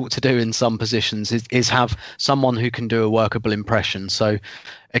difficult to do in some positions, is have someone who can do a workable impression. So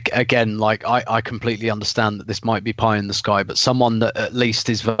again, like I completely understand that this might be pie in the sky, but someone that at least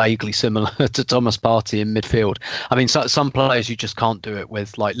is vaguely similar to Thomas Partey in midfield. I mean, some players you just can't do it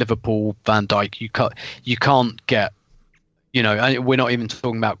with, like Liverpool, Van Dijk. You can't get. You know, and we're not even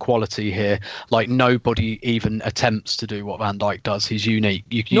talking about quality here. Like, nobody even attempts to do what Van Dijk does. He's unique.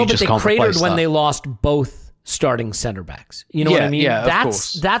 You but just they can't cratered when that. they lost both starting center backs. You know what I mean? Yeah,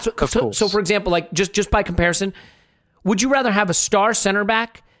 that's what. So, for example, like just by comparison, would you rather have a star center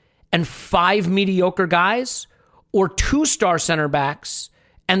back and 5 mediocre guys, or 2 star center backs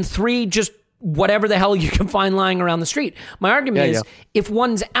and 3 just whatever the hell you can find lying around the street? My argument is, if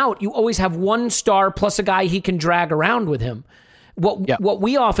one's out, you always have 1 star plus a guy he can drag around with him. What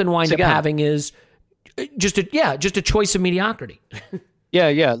we often wind up having is just a choice of mediocrity.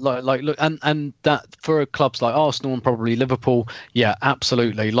 Like look, and that for clubs like Arsenal and probably Liverpool,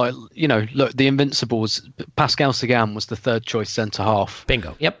 absolutely. Like, you know, look, the Invincibles, Pascal Sagan was the 3rd choice centre half.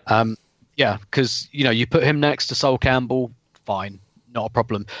 Bingo. Yep. Because you know, you put him next to Sol Campbell, fine. Not a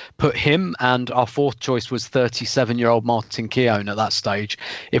problem. Put him, and our 4th choice was 37-year-old Martin Keown at that stage.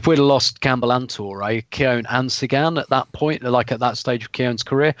 If we'd have lost Campbell and Toure, Keown and Sagan at that point, like at that stage of Keown's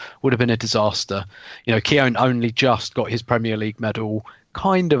career, would have been a disaster. You know, Keown only just got his Premier League medal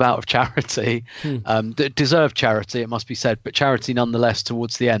kind of out of charity. Deserved charity, it must be said, but charity nonetheless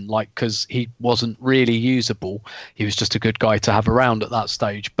towards the end, like, because he wasn't really usable. He was just a good guy to have around at that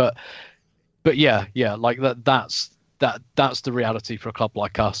stage. But like that's the reality for a club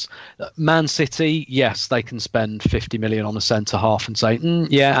like us. Man City, yes, they can spend 50 million on a centre half and say,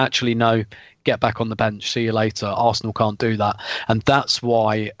 actually no, get back on the bench, see you later. Arsenal can't do that, and that's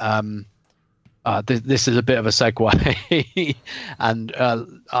why this is a bit of a segue. And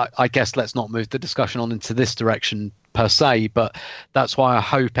I guess let's not move the discussion on into this direction per se, but that's why I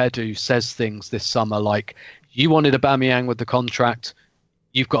hope Edu says things this summer like, you wanted Aubameyang with the contract,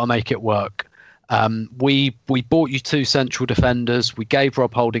 you've got to make it work. We bought you 2 central defenders. We gave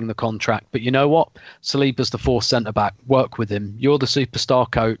Rob Holding the contract, but you know what? Saliba's the 4th centre back. Work with him. You're the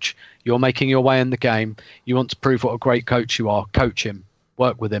superstar coach. You're making your way in the game. You want to prove what a great coach you are. Coach him.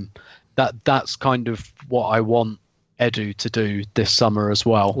 Work with him. That's kind of what I want Edu to do this summer as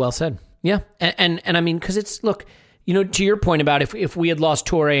well. Well said. Yeah, and I mean, because it's, look, you know, to your point about if we had lost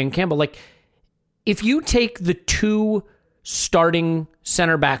Toure and Campbell, like, if you take the 2 starting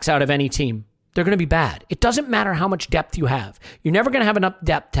center backs out of any team, they're going to be bad. It doesn't matter how much depth you have. You're never going to have enough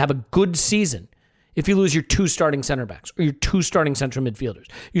depth to have a good season if you lose your 2 starting center backs or your 2 starting central midfielders.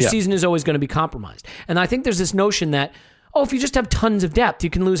 Your season is always going to be compromised. And I think there's this notion that, oh, if you just have tons of depth, you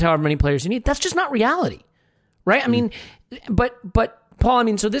can lose however many players you need. That's just not reality, right? I mean, but Paul, I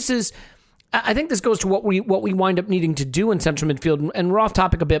mean, so this is, I think this goes to what we wind up needing to do in central midfield, and we're off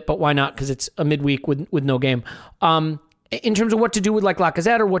topic a bit, but why not? Because it's a midweek with no game. In terms of what to do with like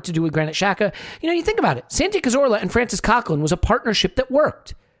Lacazette or what to do with Granit Xhaka, you think about it. Santi Cazorla and Francis Coquelin was a partnership that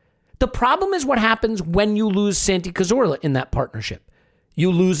worked. The problem is what happens when you lose Santi Cazorla in that partnership. You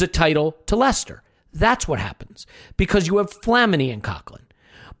lose a title to Leicester. That's what happens because you have Flamini and Coquelin.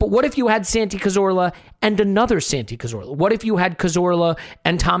 But what if you had Santi Cazorla and another Santi Cazorla? What if you had Cazorla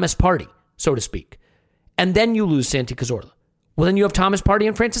and Thomas Partey, so to speak? And then you lose Santi Cazorla. Well, then you have Thomas Partey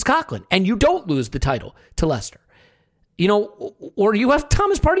and Francis Coquelin, and you don't lose the title to Leicester. Or you have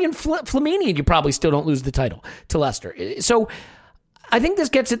Thomas Partey and Flamini, and you probably still don't lose the title to Leicester. So I think this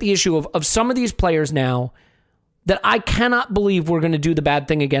gets at the issue of some of these players now that I cannot believe we're going to do the bad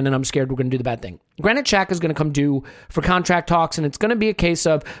thing again, and I'm scared we're going to do the bad thing. Granit Xhaka is going to come due for contract talks, and it's going to be a case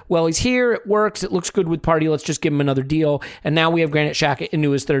of, well, he's here, it works, it looks good with Partey, let's just give him another deal, and now we have Granit Xhaka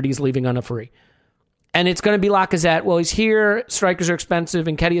into his 30s leaving on a free. And it's going to be Lacazette, well, he's here, strikers are expensive,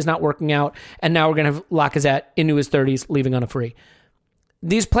 and Nketiah is not working out, and now we're going to have Lacazette into his 30s leaving on a free.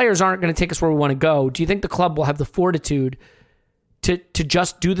 These players aren't going to take us where we want to go. Do you think the club will have the fortitude to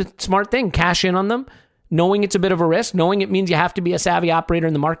just do the smart thing, cash in on them, knowing it's a bit of a risk, knowing it means you have to be a savvy operator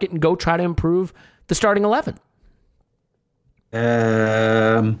in the market and go try to improve the starting 11?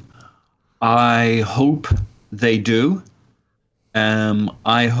 I hope they do.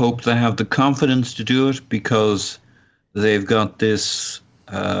 I hope they have the confidence to do it because they've got this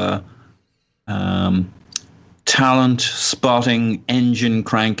talent spotting, engine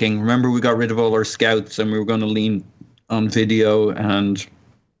cranking. Remember, we got rid of all our scouts and we were going to lean on video and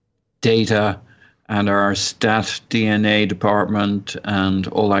data and our stat DNA department and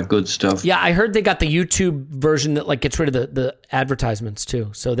all that good stuff. Yeah, I heard they got the YouTube version that like gets rid of the advertisements too.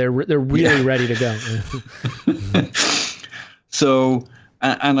 So they're really ready to go. So,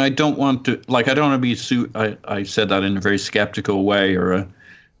 and I don't want to, I don't want to be, I said that in a very skeptical way or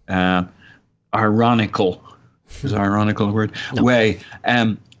ironical, is ironical a word? No. Way.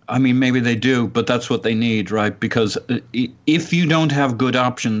 I mean, maybe they do, but that's what they need, right? Because if you don't have good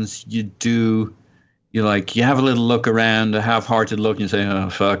options, you have a little look around, a half-hearted look, and you say, oh,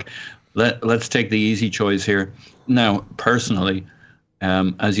 fuck, let's take the easy choice here. Now, personally,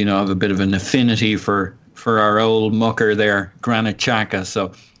 as you know, I have a bit of an affinity for our old mucker there, Granit Xhaka,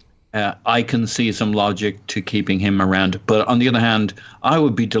 so I can see some logic to keeping him around. But on the other hand, I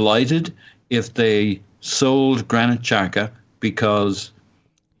would be delighted if they sold Granit Xhaka because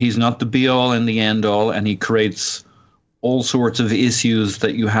he's not the be-all and the end-all, and he creates all sorts of issues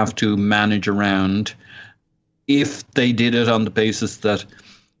that you have to manage around. If they did it on the basis that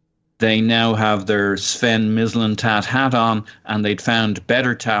they now have their Sven Mislintat hat on and they'd found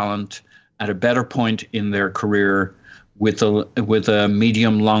better talent at a better point in their career with a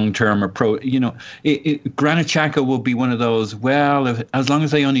medium long-term approach, Granit Xhaka will be one of those, as long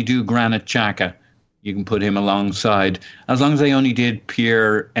as they only do Granit Xhaka, you can put him alongside. As long as they only did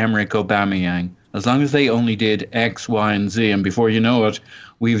Pierre-Emerick Aubameyang, as long as they only did X, Y, and Z, and before you know it,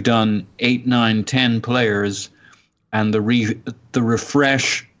 we've done 8, 9, 10 players, and the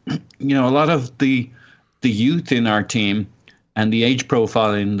refresh. A lot of the youth in our team and the age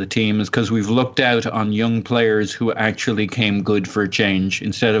profile in the team is because we've looked out on young players who actually came good for a change.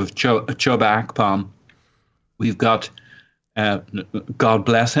 Instead of Chuba Akpom, we've got, God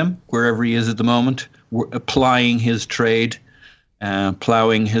bless him, wherever he is at the moment, applying his trade,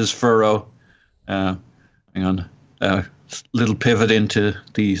 ploughing his furrow. Hang on, little pivot into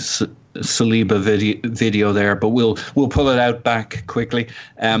the Saliba video there, but we'll pull it out back quickly.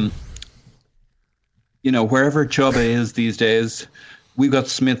 Wherever Chuba is these days, we've got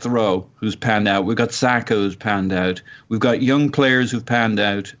Smith Rowe who's panned out. We've got Saka who's panned out. We've got young players who've panned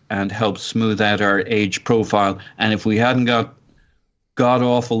out and helped smooth out our age profile. And if we hadn't got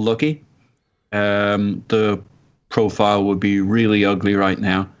god-awful lucky, the profile would be really ugly right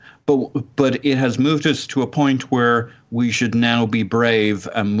now. But it has moved us to a point where we should now be brave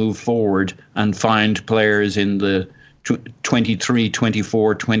and move forward and find players in the 23,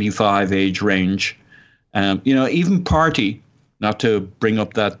 24, 25 age range. Even Partey, not to bring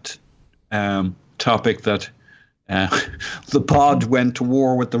up that topic that the pod went to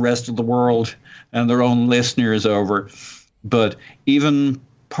war with the rest of the world and their own listeners over, but even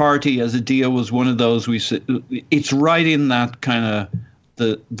Partey as a deal was one of those it's right in that kind of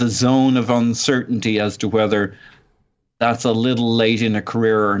the zone of uncertainty as to whether that's a little late in a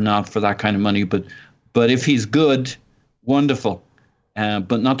career or not for that kind of money. But if he's good, wonderful.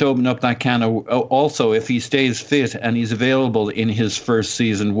 but not to open up that can of, also, if he stays fit and he's available in his first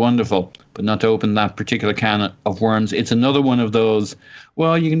season, wonderful, but not to open that particular can of worms. It's another one of those,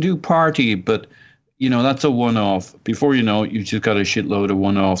 well, you can do Partey, but that's a one-off. Before you know it, you've just got a shitload of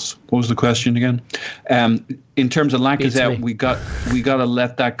one-offs. What was the question again? In terms of Lacazette, we got to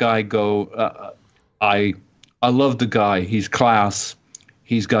let that guy go. I love the guy. He's class.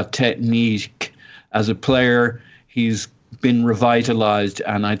 He's got technique. As a player, he's been revitalized,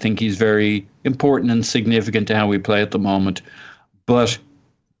 and I think he's very important and significant to how we play at the moment. But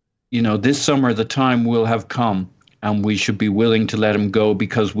this summer the time will have come, and we should be willing to let him go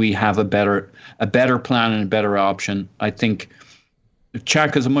because we have a better plan and a better option. I think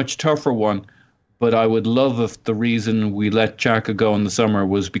Xhaka is a much tougher one, but I would love if the reason we let Xhaka go in the summer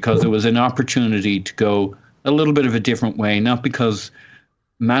was because it was an opportunity to go a little bit of a different way, not because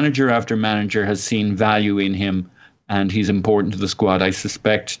manager after manager has seen value in him and he's important to the squad. I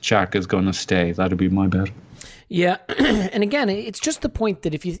suspect Xhaka is going to stay. That'd be my bet. Yeah, and again, it's just the point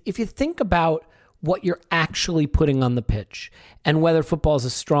that if you think about what you're actually putting on the pitch and whether football is a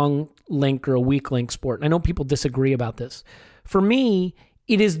strong link or a weak link sport. And I know people disagree about this. For me,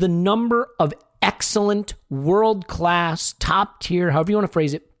 it is the number of excellent, world-class, top-tier, however you want to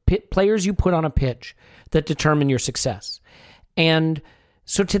phrase it, players you put on a pitch that determine your success. And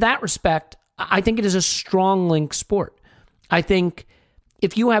so to that respect, I think it is a strong link sport. I think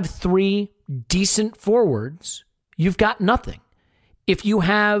if you have 3 decent forwards, you've got nothing. If you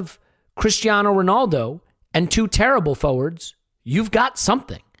have Cristiano Ronaldo and 2 terrible forwards, you've got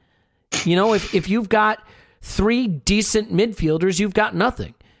something. If you've got 3 decent midfielders, you've got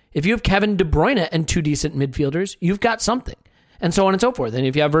nothing. If you have Kevin De Bruyne and 2 decent midfielders, you've got something. And so on and so forth. And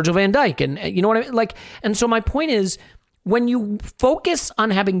if you have Virgil van Dijk, and you know what I mean? And so my point is, when you focus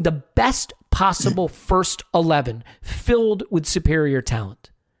on having the best possible first 11 filled with superior talent,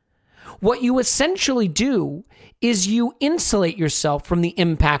 what you essentially do is you insulate yourself from the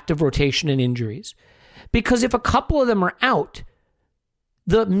impact of rotation and injuries. Because if a couple of them are out,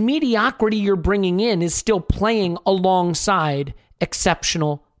 the mediocrity you're bringing in is still playing alongside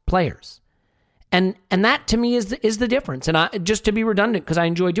exceptional players. And that to me is the difference. And just to be redundant, because I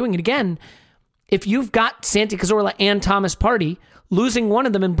enjoy doing it again, if you've got Santi Cazorla and Thomas Partey, losing one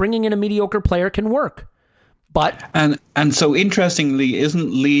of them and bringing in a mediocre player can work. But and so interestingly,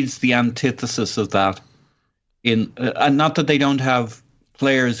 isn't Leeds the antithesis of that? And not that they don't have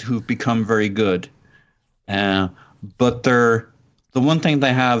players who've become very good, but the one thing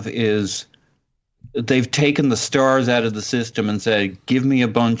they have is they've taken the stars out of the system and said, give me a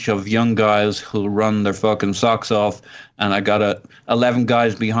bunch of young guys who'll run their fucking socks off, and I got 11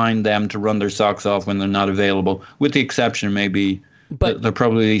 guys behind them to run their socks off when they're not available, with the exception maybe but they're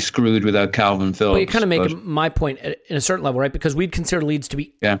probably screwed without Calvin Phillips. But you're kind of making my point in a certain level, right? Because we'd consider Leeds to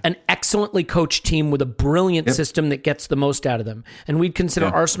be an excellently coached team with a brilliant system that gets the most out of them. And we'd consider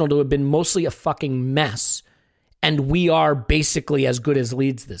Arsenal to have been mostly a fucking mess. And we are basically as good as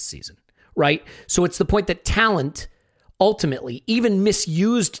Leeds this season, right? So it's the point that talent, ultimately, even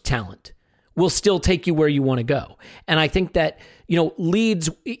misused talent, will still take you where you want to go. And I think that, Leeds,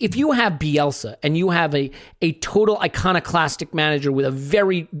 if you have Bielsa and you have a total iconoclastic manager with a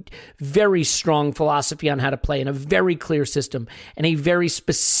very, very strong philosophy on how to play and a very clear system and a very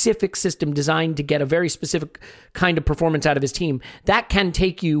specific system designed to get a very specific kind of performance out of his team, that can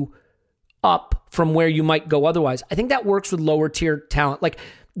take you up from where you might go otherwise. I think that works with lower tier talent. Like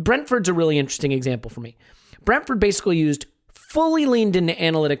Brentford's a really interesting example for me. Brentford basically fully leaned into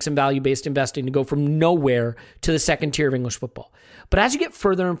analytics and value-based investing to go from nowhere to the second tier of English football. But as you get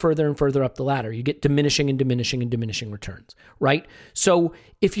further and further and further up the ladder, you get diminishing and diminishing and diminishing returns, right? So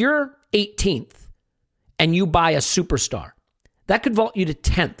if you're 18th and you buy a superstar, that could vault you to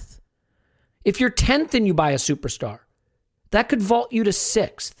 10th. If you're 10th and you buy a superstar, that could vault you to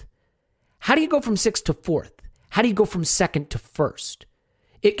 6th. How do you go from 6th to 4th? How do you go from 2nd to 1st?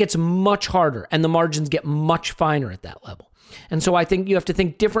 It gets much harder and the margins get much finer at that level. And so I think you have to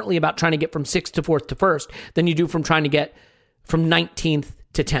think differently about trying to get from 6th to 4th to 1st than you do from trying to get from 19th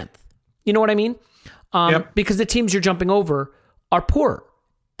to 10th. You know what I mean? Because the teams you're jumping over are poorer,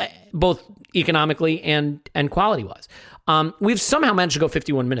 both economically and quality-wise. We've somehow managed to go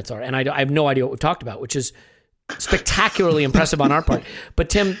 51 minutes, and I have no idea what we've talked about, which is spectacularly impressive on our part. But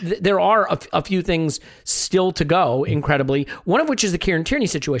Tim, there are a few things still to go, incredibly, one of which is the Kieran Tierney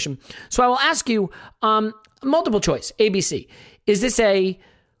situation. So I will ask you, multiple choice, ABC. Is this a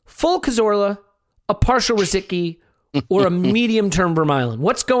full Cazorla, a partial Rosicky, or a medium-term Vermaelen?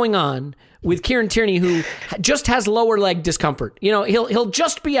 What's going on with Kieran Tierney, who just has lower leg discomfort? He'll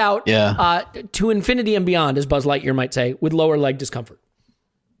just be out to infinity and beyond, as Buzz Lightyear might say, with lower leg discomfort.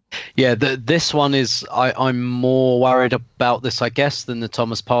 Yeah, this one is I'm more worried about this, I guess, than the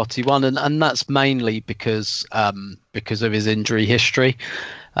Thomas Partey one, and that's mainly because of his injury history.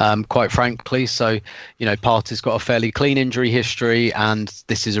 Quite frankly, so Partey's got a fairly clean injury history, and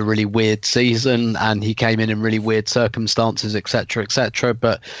this is a really weird season, and he came in really weird circumstances, etc., etc.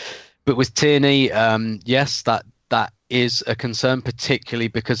 But with Tierney, yes, that is a concern, particularly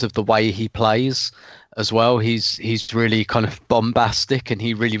because of the way he plays as well. He's really kind of bombastic, and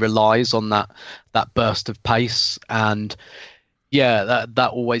he really relies on that burst of pace. And yeah, that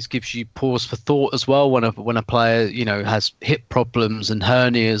always gives you pause for thought as well when a player has hip problems and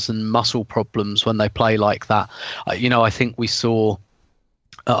hernias and muscle problems when they play like that. I think we saw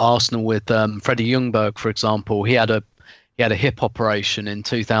at Arsenal with Freddie Ljungberg, for example. He had a hip operation in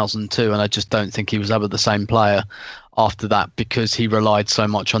 2002, and I just don't think he was ever the same player after that, because he relied so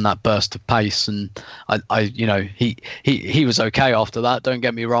much on that burst of pace. And he was okay after that, don't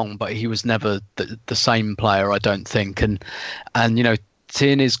get me wrong, but he was never the same player, I don't think. And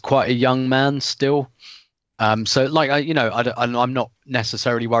Tierney's quite a young man still. So I'm not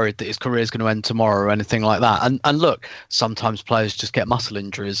necessarily worried that his career is going to end tomorrow or anything like that. And look, sometimes players just get muscle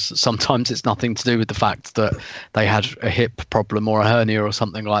injuries. Sometimes it's nothing to do with the fact that they had a hip problem or a hernia or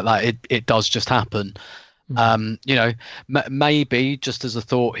something like that. It does just happen. Maybe just as a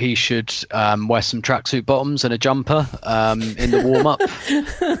thought, he should wear some tracksuit bottoms and a jumper in the warm up.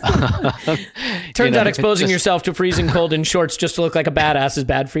 Turns out exposing yourself to freezing cold in shorts just to look like a badass is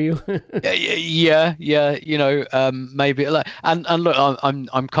bad for you. Yeah. Maybe. And look,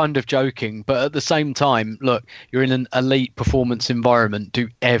 I'm kind of joking, but at the same time, look, you're in an elite performance environment. Do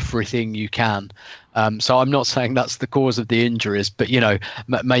everything you can. So I'm not saying that's the cause of the injuries, but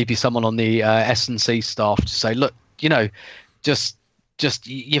maybe someone on the S&C staff to say, look, just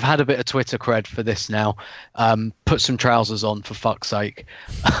you've had a bit of Twitter cred for this now. Put some trousers on, for fuck's sake.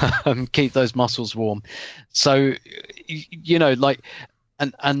 Keep those muscles warm. So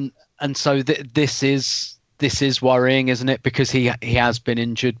and so this is worrying, isn't it? Because he has been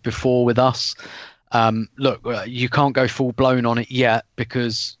injured before with us. Look, you can't go full blown on it yet,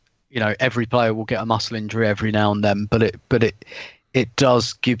 because every player will get a muscle injury every now and then, but it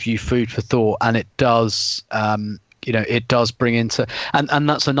does give you food for thought, and it does it does bring into, and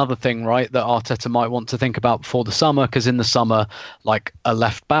that's another thing, right, that Arteta might want to think about before the summer, because in the summer, like, a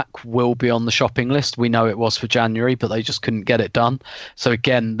left back will be on the shopping list. We know it was for January, but they just couldn't get it done. So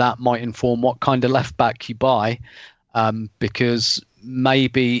again, that might inform what kind of left back you buy, because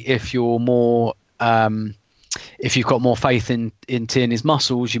maybe if you're more if you've got more faith in Tierney's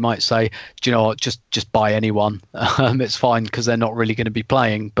muscles, you might say, do you know what, just buy anyone. It's fine, because they're not really going to be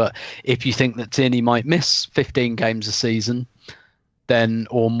playing. But if you think that Tierney might miss 15 games a season, then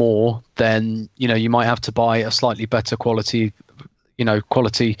or more, then you might have to buy a slightly better quality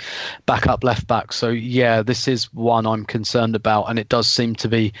backup left back. So yeah, this is one I'm concerned about, and it does seem to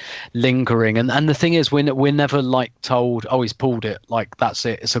be lingering. And the thing is, we're never like told, oh, he's pulled it, like that's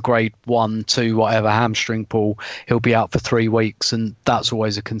it, it's a grade 1, 2, whatever hamstring pull, he'll be out for 3 weeks. And that's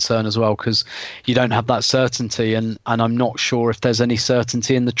always a concern as well, because you don't have that certainty, and I'm not sure if there's any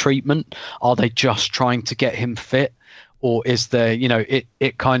certainty in the treatment. Are they just trying to get him fit, or is there,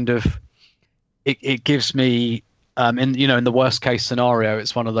 it kind of it gives me in the worst case scenario,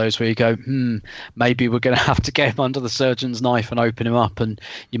 it's one of those where you go, maybe we're going to have to get him under the surgeon's knife and open him up, and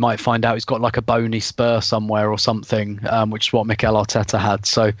you might find out he's got like a bony spur somewhere or something, which is what Mikel Arteta had.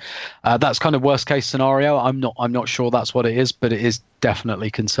 So that's kind of worst case scenario. I'm not sure that's what it is, but it is definitely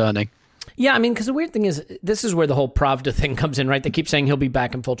concerning. Yeah, I mean, because the weird thing is, this is where the whole Pravda thing comes in, right? They keep saying he'll be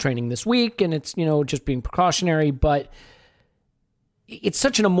back in full training this week, and it's just being precautionary, but it's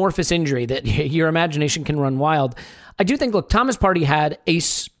such an amorphous injury that your imagination can run wild. I do think, look, Thomas Partey had a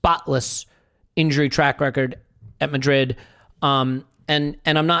spotless injury track record at Madrid, and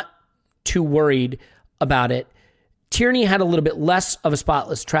I'm not too worried about it. Tierney had a little bit less of a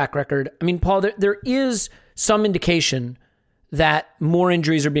spotless track record. I mean, Paul, there is some indication that more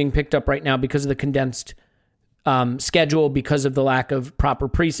injuries are being picked up right now because of the condensed schedule, because of the lack of proper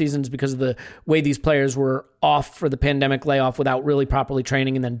preseasons, because of the way these players were off for the pandemic layoff without really properly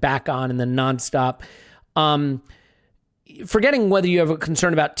training, and then back on, and then nonstop. Forgetting whether you have a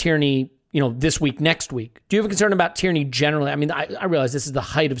concern about Tierney, this week, next week, do you have a concern about Tierney generally? I mean, I realize this is the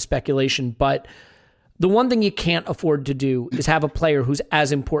height of speculation, but the one thing you can't afford to do is have a player who's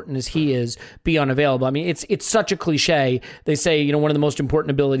as important as he is be unavailable. I mean, it's such a cliche. They say, one of the most important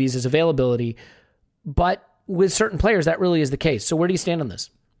abilities is availability, but with certain players, that really is the case. So where do you stand on this?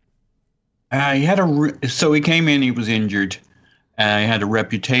 He had so he came in, he was injured. He had a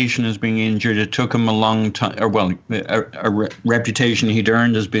reputation as being injured. It took him a long time, a reputation he'd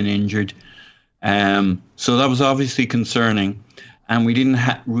earned as being injured. So that was obviously concerning. And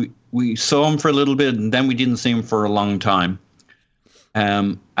we saw him for a little bit, and then we didn't see him for a long time.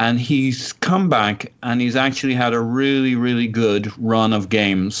 And he's come back, and he's actually had a really, really good run of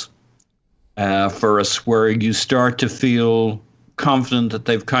games for us, where you start to feel confident that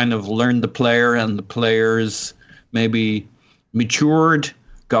they've kind of learned the player, and the players maybe matured,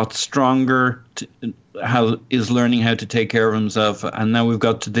 got stronger, is learning how to take care of himself. And now we've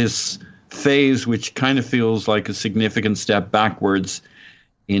got to this phase which kind of feels like a significant step backwards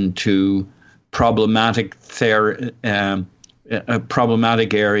into a problematic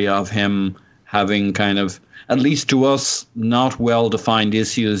area of him having kind of, at least to us, not well-defined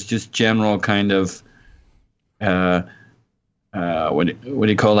issues, just general kind of what do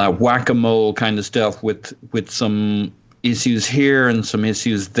you call that, whack-a-mole kind of stuff with some issues here and some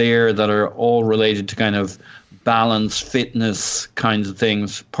issues there that are all related to kind of balance, fitness kinds of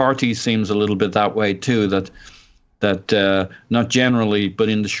things. Partey seems a little bit that way too, that not generally, but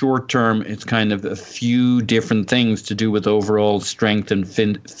in the short term, it's kind of a few different things to do with overall strength and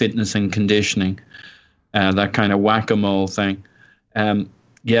fitness and conditioning, that kind of whack-a-mole thing.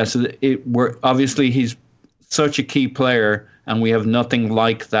 Yes, obviously he's such a key player, and we have nothing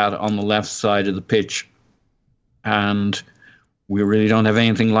like that on the left side of the pitch. And we really don't have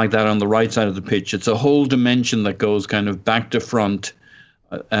anything like that on the right side of the pitch. It's a whole dimension that goes kind of back to front,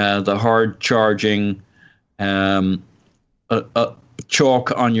 the hard charging,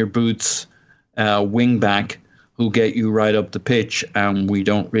 chalk on your boots, wing back who get you right up the pitch, and we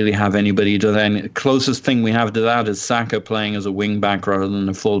don't really have anybody to that. The closest thing we have to that is Saka playing as a wing back rather than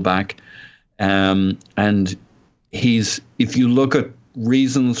a full back. And if you look at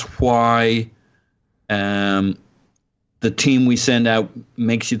reasons why the team we send out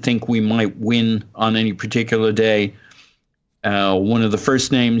makes you think we might win on any particular day, one of the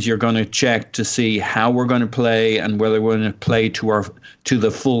first names you're going to check to see how we're going to play and whether we're going to play to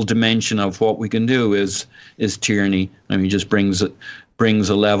the full dimension of what we can do is Tierney. I mean, he just brings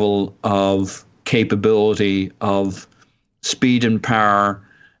a level of capability, of speed and power,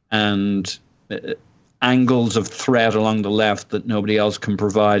 and angles of threat along the left that nobody else can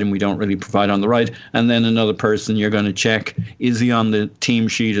provide, and we don't really provide on the right. And then another person you're going to check, is he on the team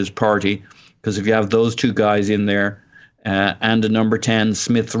sheet as Partey? Because if you have those two guys in there, and a number 10,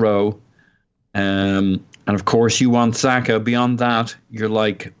 Smith Rowe, and of course you want Saka, beyond that, you're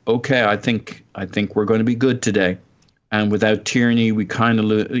like, okay, I think we're going to be good today. And without Tierney, we kind of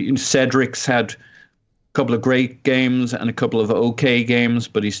Cedric's had a couple of great games and a couple of okay games,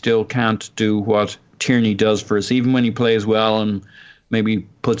 but he still can't do what Tierney does for us, even when he plays well and maybe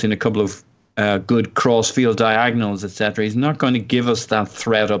puts in a couple of good cross-field diagonals, etc. He's not going to give us that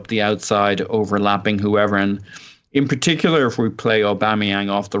threat up the outside, overlapping whoever. And in particular, if we play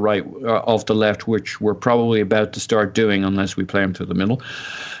Aubameyang off the right, off the left, which we're probably about to start doing unless we play him through the middle,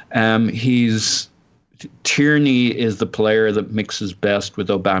 Tierney is the player that mixes best with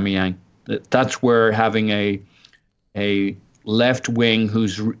Aubameyang. That's where having a left wing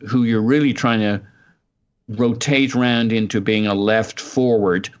who you're really trying to rotate around into being a left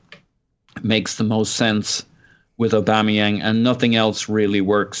forward makes the most sense with Aubameyang, and nothing else really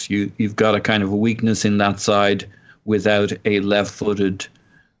works. You've got a kind of a weakness in that side without a left-footed,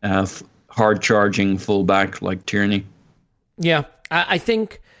 hard-charging fullback like Tierney. Yeah, I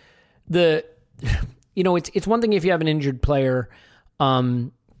think it's one thing if you have an injured player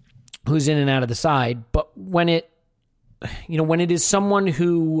who's in and out of the side, but when it is someone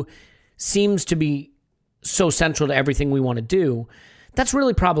who seems to be so central to everything we want to do, that's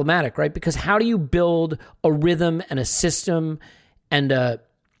really problematic, right? Because how do you build a rhythm and a system and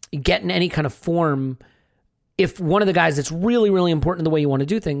get in any kind of form if one of the guys that's really, really important in the way you want to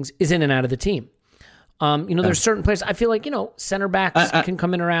do things is in and out of the team? There's certain players, I feel like, center backs can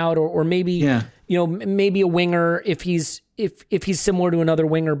come in or out, or maybe, maybe a winger if he's similar to another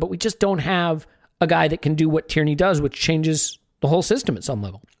winger, but we just don't have a guy that can do what Tierney does, which changes the whole system at some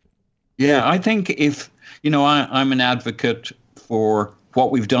level. Yeah, I think I'm an advocate for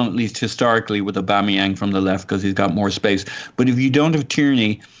what we've done, at least historically, with Aubameyang from the left because he's got more space. But if you don't have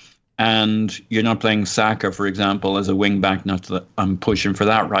Tierney and you're not playing Saka, for example, as a wing back, not that I'm pushing for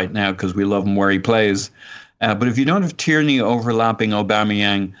that right now because we love him where he plays. But if you don't have Tierney overlapping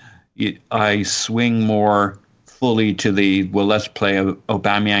Aubameyang, I swing more fully to let's play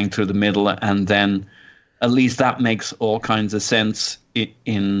Aubameyang through the middle, and then at least that makes all kinds of sense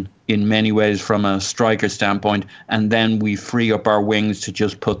in in many ways from a striker standpoint, and then we free up our wings to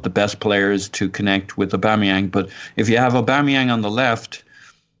just put the best players to connect with Aubameyang. But if you have Aubameyang on the left,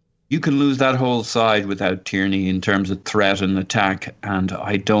 you can lose that whole side without Tierney in terms of threat and attack, and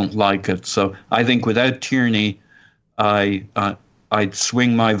I don't like it. So I think without Tierney, I'd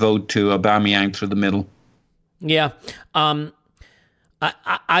swing my vote to Aubameyang through the middle. Yeah. I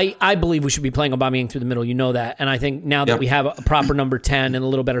believe we should be playing Aubameyang through the middle. You know that. And I think now that we have a proper number 10 and a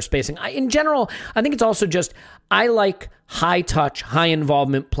little better spacing, in general, I think it's also just, I like high touch, high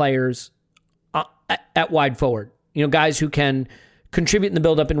involvement players at wide forward. You know, guys who can contribute in the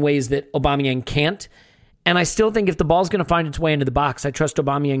build-up in ways that Aubameyang can't. And I still think if the ball's going to find its way into the box, I trust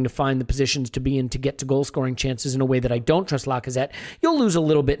Aubameyang to find the positions to be in to get to goal-scoring chances in a way that I don't trust Lacazette. You'll lose a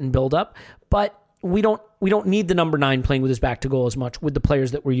little bit in build-up, but we don't need the number 9 playing with his back to goal as much with the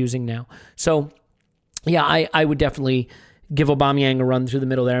players that we're using now. So, yeah, I would definitely give Aubameyang a run through the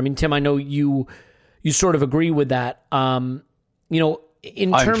middle there. I mean, Tim, I know you sort of agree with that. I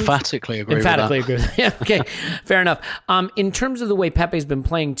emphatically agree with that. Agree with that. Yeah, okay, fair enough. In terms of the way Pepe's been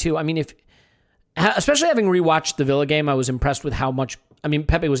playing too, I mean, especially having rewatched the Villa game, I was impressed with how much. I mean,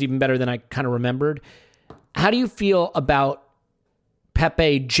 Pepe was even better than I kind of remembered. How do you feel about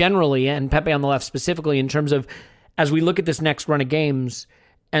Pepe generally and Pepe on the left specifically in terms of as we look at this next run of games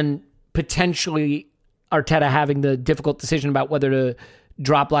and potentially Arteta having the difficult decision about whether to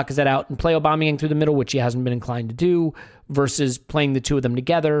drop Lacazette out and play Aubameyang through the middle, which he hasn't been inclined to do, versus playing the two of them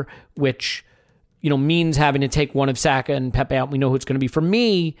together, which, you know, means having to take one of Saka and Pepe out. We know who it's going to be. For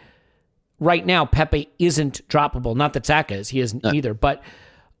me, right now, Pepe isn't droppable. Not that Saka is. He isn't either. But,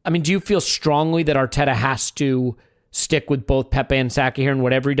 I mean, do you feel strongly that Arteta has to stick with both Pepe and Saka here, and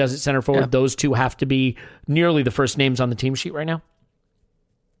whatever he does at center forward, those two have to be nearly the first names on the team sheet right now?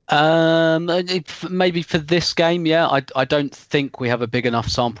 Maybe for this game, I don't think we have a big enough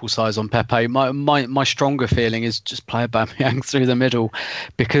sample size on Pepe. My stronger feeling is just play Aubameyang through the middle,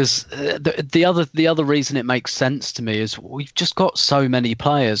 because the other reason it makes sense to me is we've just got so many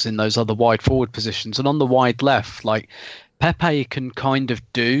players in those other wide forward positions, and on the wide left, like Pepe can kind of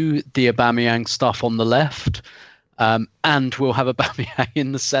do the Aubameyang stuff on the left. And we'll have Aubameyang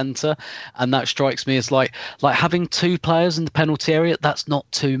in the centre, and that strikes me as like having two players in the penalty area. That's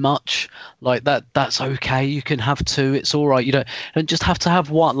not too much. Like that's okay. You can have two. It's all right. You don't just have to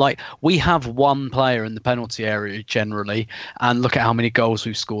have one. Like we have one player in the penalty area generally, and look at how many goals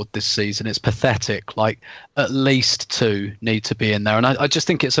we've scored this season. It's pathetic. Like at least two need to be in there, and I just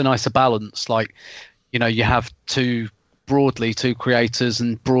think it's a nicer balance. Like, you know, you have broadly two creators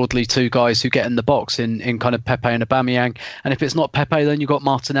and broadly two guys who get in the box in kind of Pepe and Aubameyang. And if it's not Pepe, then you've got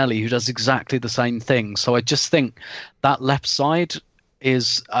Martinelli, who does exactly the same thing. So I just think that left side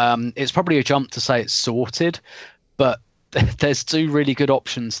is it's probably a jump to say it's sorted, but there's two really good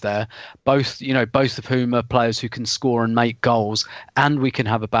options there, both of whom are players who can score and make goals, and we can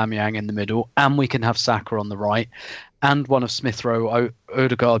have Aubameyang in the middle, and we can have Saka on the right, and one of Smith Rowe,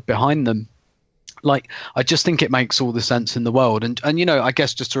 Odegaard behind them. Like, I just think it makes all the sense in the world. And you know, I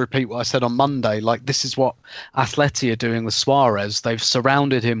guess just to repeat what I said on Monday, like this is what Atleti are doing with Suarez. They've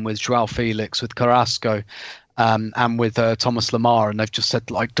surrounded him with Joao Felix, with Carrasco, and with Thomas Lemar, and they've just said,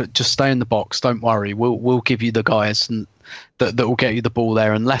 like, just stay in the box, don't worry, we'll give you the guys and that will get you the ball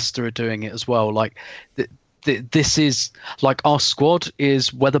there. And Leicester are doing it as well. Like this is like our squad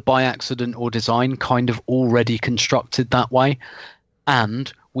is, whether by accident or design, kind of already constructed that way.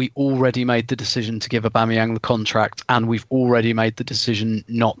 And we already made the decision to give Aubameyang the contract, and we've already made the decision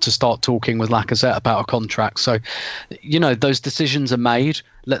not to start talking with Lacazette about a contract. So, you know, those decisions are made.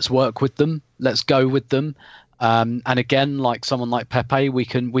 Let's work with them. Let's go with them. And again, like someone like Pepe, we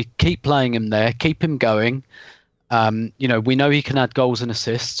keep playing him there, keep him going. You know, we know he can add goals and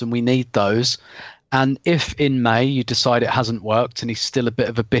assists, and we need those. And if in May you decide it hasn't worked and he's still a bit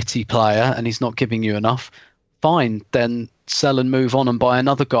of a bitty player and he's not giving you enough, fine, then sell and move on and buy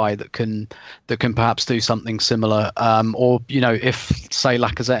another guy that can perhaps do something similar. Or, you know, if say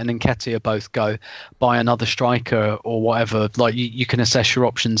Lacazette and Nketiah both go, buy another striker or whatever. Like you can assess your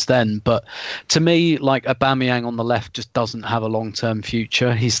options then. But to me, like Aubameyang on the left just doesn't have a long-term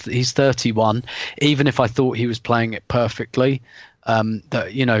future. He's 31. Even if I thought he was playing it perfectly,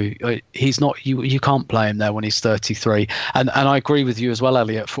 that, you know, he's not, you can't play him there when he's 33. And I agree with you as well,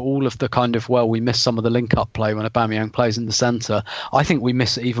 Elliot, for all of the kind of, well, we miss some of the link-up play when Aubameyang plays in the centre. I think we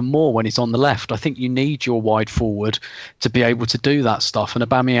miss it even more when he's on the left. I think you need your wide forward to be able to do that stuff, and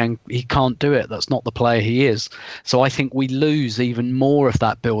Aubameyang, he can't do it. That's not the player he is. So I think we lose even more of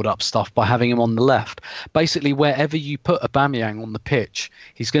that build-up stuff by having him on the left. Basically, wherever you put Aubameyang on the pitch,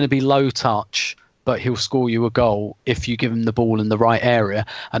 he's going to be low touch, but he'll score you a goal if you give him the ball in the right area.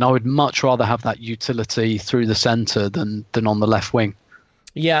 And I would much rather have that utility through the centre than on the left wing.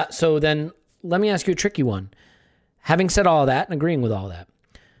 Yeah, so then let me ask you a tricky one. Having said all that and agreeing with all that,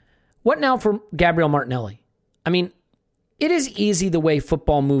 what now for Gabriel Martinelli? I mean, it is easy the way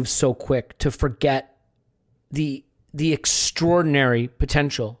football moves so quick to forget the extraordinary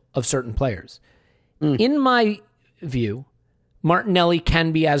potential of certain players. In my view, Martinelli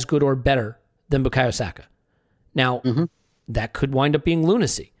can be as good or better than Bukayo Saka. Now, that could wind up being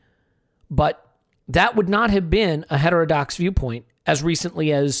lunacy, but that would not have been a heterodox viewpoint as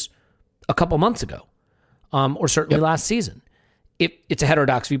recently as a couple months ago, or certainly last season. It's a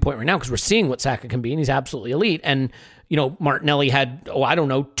heterodox viewpoint right now because we're seeing what Saka can be, and he's absolutely elite. And, Martinelli had,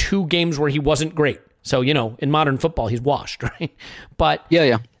 2 games where he wasn't great. So, in modern football, he's washed, right? But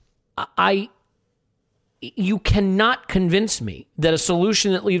you cannot convince me that a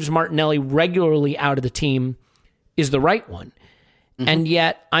solution that leaves Martinelli regularly out of the team is the right one. And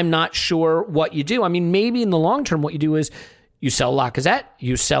yet, I'm not sure what you do. I mean, maybe in the long term, what you do is you sell Lacazette,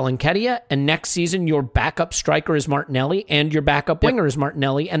 you sell Nketiah, and next season your backup striker is Martinelli and your backup winger is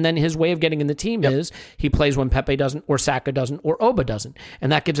Martinelli. And then his way of getting in the team is he plays when Pepe doesn't, or Saka doesn't, or Oba doesn't.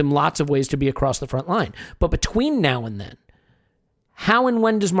 And that gives him lots of ways to be across the front line. But between now and then, how and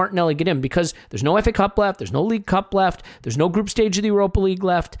when does Martinelli get in? Because there's no FA Cup left, there's no League Cup left, there's no group stage of the Europa League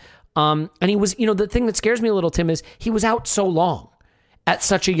left. And he was, the thing that scares me a little, Tim, is he was out so long at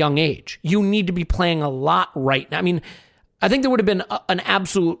such a young age. You need to be playing a lot right now. I mean, I think there would have been an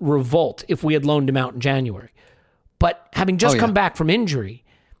absolute revolt if we had loaned him out in January. But having just come back from injury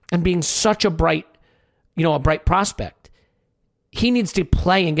and being such a bright prospect, he needs to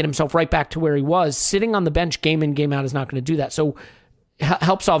play and get himself right back to where he was. Sitting on the bench game in, game out is not going to do that. So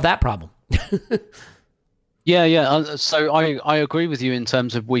help solve that problem. So I agree with you in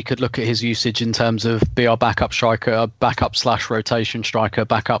terms of we could look at his usage in terms of be our backup striker, backup/rotation striker,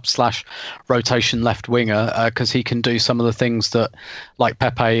 backup/rotation left winger, because he can do some of the things that like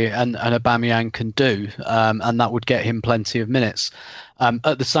Pepe and Aubameyang can do, and that would get him plenty of minutes.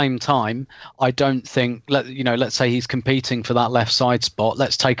 At the same time, I don't think, let's say he's competing for that left side spot.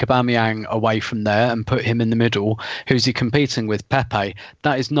 Let's take Aubameyang away from there and put him in the middle. Who's he competing with? Pepe.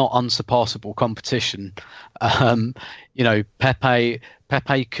 That is not unsurpassable competition. Pepe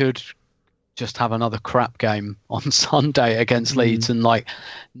could just have another crap game on Sunday against Leeds, and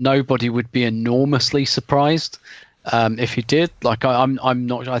nobody would be enormously surprised. If he did, I'm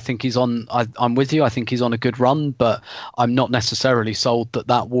not. I think he's on. I'm with you. I think he's on a good run, but I'm not necessarily sold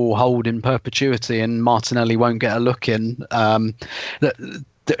that will hold in perpetuity, and Martinelli won't get a look in.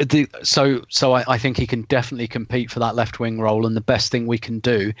 So I think he can definitely compete for that left wing role, and the best thing we can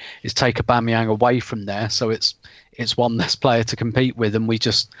do is take Aubameyang away from there. So it's one less player to compete with, and we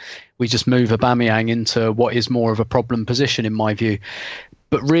just move Aubameyang into what is more of a problem position, in my view.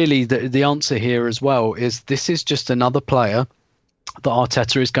 But really, the answer here as well is this is just another player that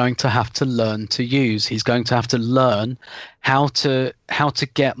Arteta is going to have to learn to use. He's going to have to learn how to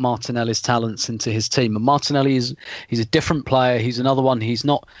get Martinelli's talents into his team. And Martinelli he's a different player. He's another one. He's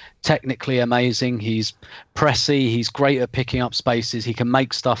not technically amazing. He's pressy. He's great at picking up spaces. He can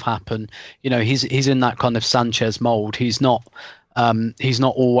make stuff happen. He's in that kind of Sanchez mold. He's not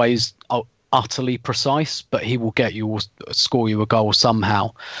always utterly precise, but he will score you a goal somehow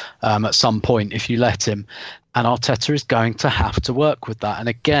at some point if you let him. And Arteta is going to have to work with that. And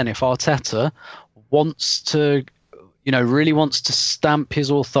again, if Arteta really wants to stamp his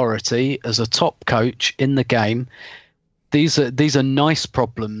authority as a top coach in the game, these are nice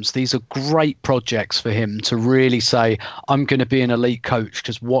problems. These are great projects for him to really say, I'm going to be an elite coach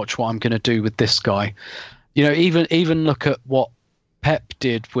because watch what I'm going to do with this guy. Even look at what Pep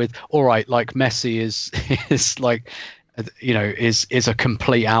did with, all right, like Messi is a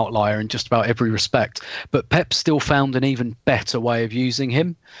complete outlier in just about every respect, but Pep still found an even better way of using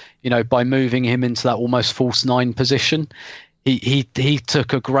him, by moving him into that almost false nine position. He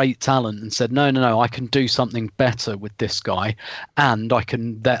took a great talent and said, no, I can do something better with this guy, and I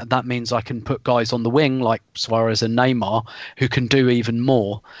can that means I can put guys on the wing like Suarez and Neymar who can do even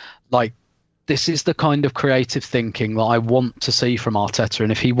more. This is the kind of creative thinking that I want to see from Arteta.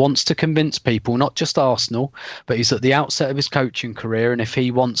 And if he wants to convince people, not just Arsenal, but he's at the outset of his coaching career, and if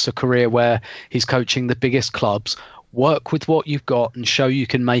he wants a career where he's coaching the biggest clubs, Work with what you've got and show you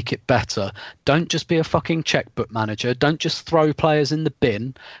can make it better. Don't just be a fucking checkbook manager. Don't just throw players in the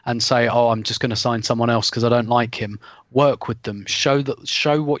bin and say, oh, I'm just going to sign someone else because I don't like him. Work with them. Show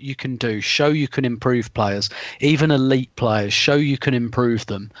what you can do. Show you can improve players, even elite players. Show you can improve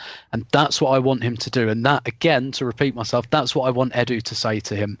them. And that's what I want him to do. And that, again, to repeat myself, that's what I want Edu to say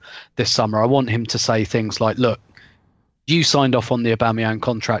to him this summer. I want him to say things like, look, you signed off on the Aubameyang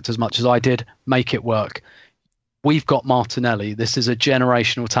contract as much as I did. Make it work. We've got Martinelli. This is a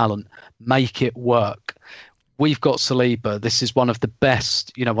generational talent. Make it work. We've got Saliba. This is one of the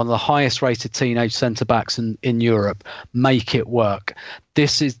best, one of the highest rated teenage centre-backs in Europe. Make it work.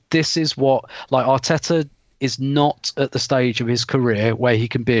 This is what, like, Arteta is not at the stage of his career where he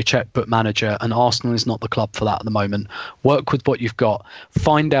can be a checkbook manager, and Arsenal is not the club for that at the moment. Work with what you've got.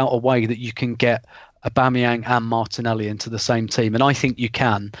 Find out a way that you can get Aubameyang and Martinelli into the same team, and I think you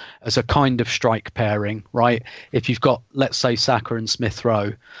can as a kind of strike pairing, right? If you've got, let's say, Saka and Smith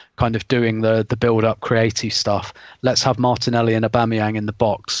Rowe kind of doing the build-up creative stuff, let's have Martinelli and Aubameyang in the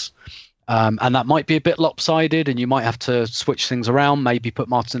box. And that might be a bit lopsided, and you might have to switch things around, maybe put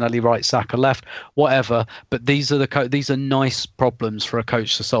Martinelli right, Saka left, whatever. But these are nice problems for a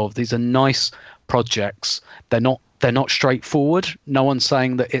coach to solve. These are nice projects. They're not straightforward. No one's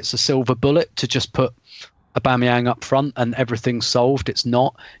saying that it's a silver bullet to just put Aubameyang up front and everything's solved. It's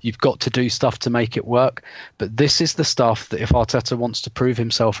not. You've got to do stuff to make it work. But this is the stuff that if Arteta wants to prove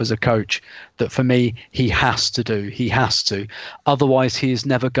himself as a coach, that for me, he has to do. He has to. Otherwise, he is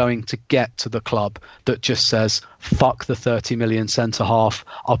never going to get to the club that just says, fuck the 30 million centre half.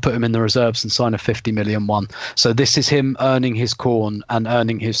 I'll put him in the reserves and sign a 50 million one. So this is him earning his corn and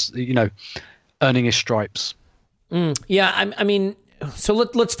earning his stripes. Yeah, I mean, so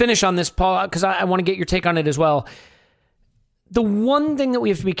let's finish on this, Paul, because I want to get your take on it as well. The one thing that we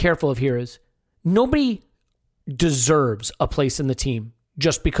have to be careful of here is nobody deserves a place in the team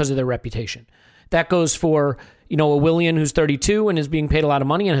just because of their reputation. That goes for, a Willian who's 32 and is being paid a lot of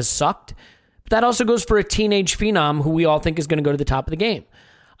money and has sucked. But that also goes for a teenage phenom who we all think is going to go to the top of the game.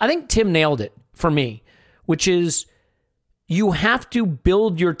 I think Tim nailed it for me, which is you have to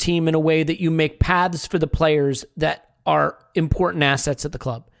build your team in a way that you make paths for the players that are important assets at the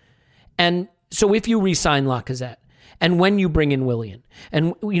club. And so if you re-sign Lacazette, and when you bring in Willian,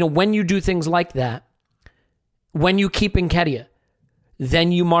 and when you do things like that, when you keep Nketiah,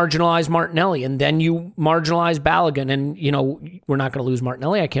 then you marginalize Martinelli, and then you marginalize Balogun, and we're not going to lose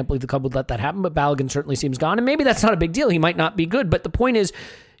Martinelli. I can't believe the club would let that happen, but Balogun certainly seems gone, and maybe that's not a big deal. He might not be good, but the point is,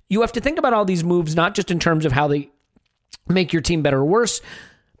 you have to think about all these moves not just in terms of how they make your team better or worse,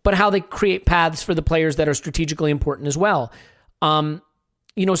 but how they create paths for the players that are strategically important as well. So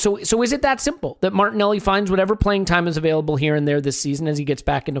is it that simple that Martinelli finds whatever playing time is available here and there this season as he gets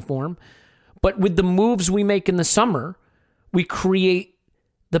back into form? But with the moves we make in the summer, we create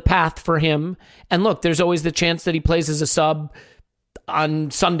the path for him. And look, there's always the chance that he plays as a sub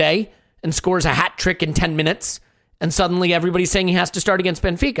on Sunday and scores a hat trick in 10 minutes. And suddenly everybody's saying he has to start against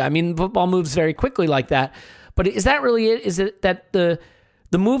Benfica. I mean, football moves very quickly like that. But is that really it? Is it that the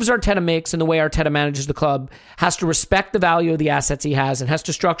moves Arteta makes and the way Arteta manages the club has to respect the value of the assets he has and has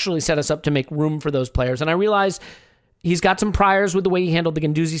to structurally set us up to make room for those players? And I realize he's got some priors with the way he handled the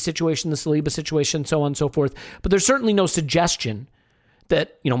Guendouzi situation, the Saliba situation, so on and so forth. But there's certainly no suggestion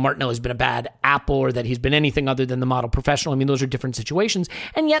that, Martinelli's been a bad apple or that he's been anything other than the model professional. I mean, those are different situations.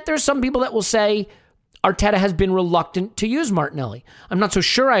 And yet there's some people that will say Arteta has been reluctant to use Martinelli. I'm not so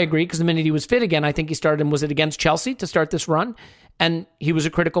sure I agree, because the minute he was fit again, I think he started, was it against Chelsea to start this run? And he was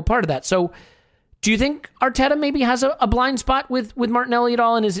a critical part of that. So do you think Arteta maybe has a blind spot with Martinelli at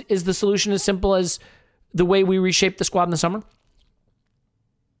all? And is the solution as simple as the way we reshaped the squad in the summer?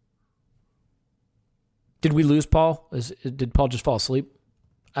 Did we lose Paul? Did Paul just fall asleep?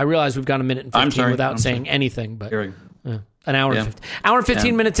 I realize we've gone a minute and 15 without saying anything, but an hour and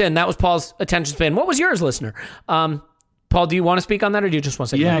 15 minutes in. That was Paul's attention span. What was yours, listener? Paul, do you want to speak on that, or do you just want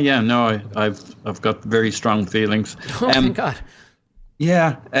to say no? No, I've got very strong feelings. Oh, thank God.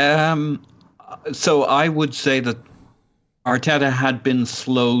 Yeah. So I would say that Arteta had been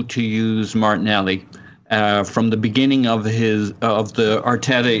slow to use Martinelli from the beginning of the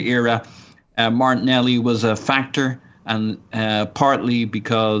Arteta era. Martinelli was a factor, and partly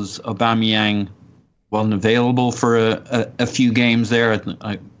because Aubameyang wasn't available for a few games there,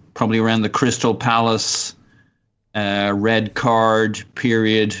 probably around the Crystal Palace red card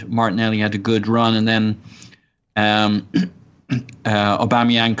period. Martinelli had a good run, and then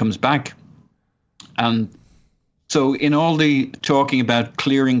Aubameyang comes back. And so in all the talking about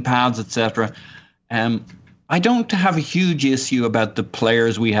clearing paths, etc., I don't have a huge issue about the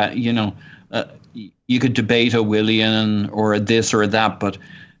players we had. you could debate a Willian or a this or a that, but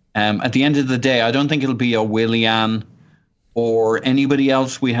at the end of the day, I don't think it'll be a Willian or anybody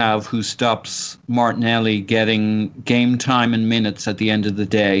else we have who stops Martinelli getting game time and minutes at the end of the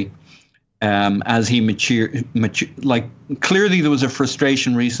day. As he mature, like clearly there was a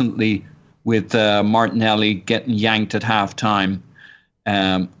frustration recently with Martinelli getting yanked at halftime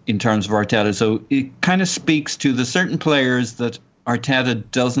in terms of Arteta. So it kind of speaks to the certain players that Arteta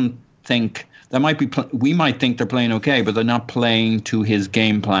doesn't think that might be. We might think they're playing okay, but they're not playing to his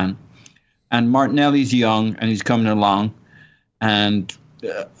game plan. And Martinelli's young and he's coming along, and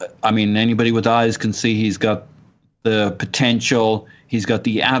I mean anybody with eyes can see he's got the potential. He's got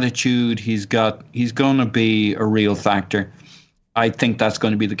the attitude. He's going to be a real factor. I think that's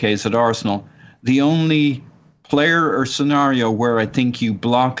going to be the case at Arsenal. The only player or scenario where I think you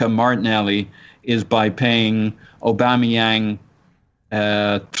block a Martinelli is by paying Aubameyang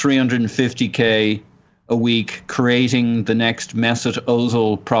 350k a week, creating the next Mesut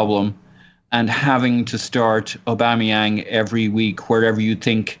Ozil problem, and having to start Aubameyang every week wherever you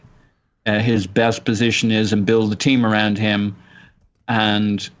think his best position is and build the team around him.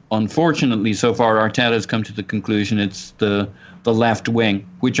 And unfortunately, so far, Arteta has come to the conclusion it's the left wing,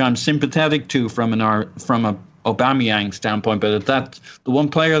 which I'm sympathetic to from a Aubameyang standpoint. But the one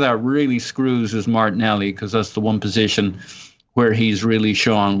player that really screws is Martinelli, because that's the one position where he's really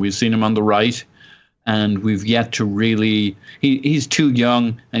shone. We've seen him on the right, and we've yet to really. He's too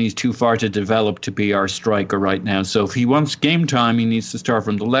young and he's too far to develop to be our striker right now. So if he wants game time, he needs to start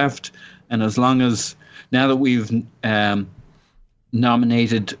from the left. And as long as now that we've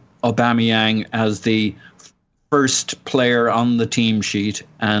nominated Aubameyang as the first player on the team sheet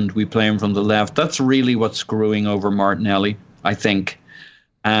and we play him from the left, that's really what's screwing over Martinelli, I think.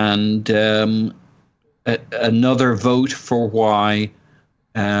 And another vote for why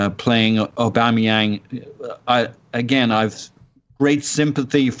playing Aubameyang, I've great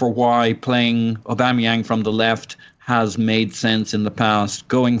sympathy for why playing Aubameyang from the left has made sense in the past.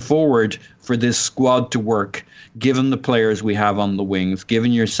 Going forward, for this squad to work, given the players we have on the wings,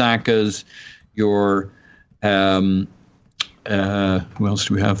 given your Sakas, your who else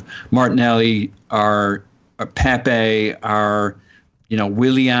do we have? Martinelli, our Pepe, our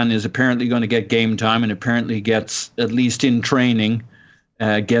Willian is apparently going to get game time and apparently gets, at least in training,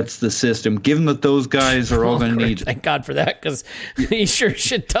 gets the system. Given that those guys are all going to need... Thank God for that, because he sure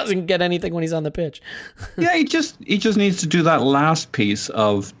shit doesn't get anything when he's on the pitch. Yeah, he just needs to do that last piece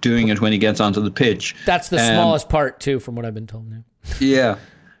of doing it when he gets onto the pitch. That's the smallest part, too, from what I've been told now. Yeah,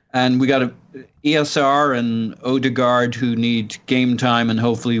 and we got ESR and Odegaard who need game time and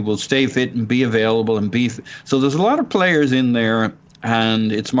hopefully will stay fit and be available and be... So there's a lot of players in there,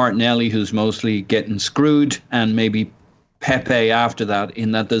 and it's Martinelli who's mostly getting screwed, and maybe Pepe after that,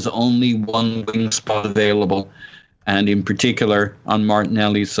 in that there's only one wing spot available, and in particular on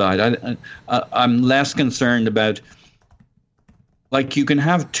Martinelli's side. I'm less concerned about, like, you can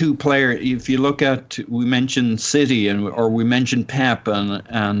have two players. If you look at, we mentioned City or we mentioned Pep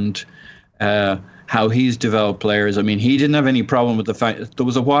and how he's developed players. I mean, he didn't have any problem with the fact there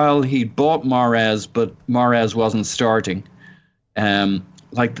was a while he bought Mahrez, but Mahrez wasn't starting.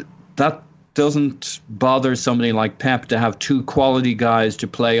 Like that doesn't bother somebody like Pep to have two quality guys to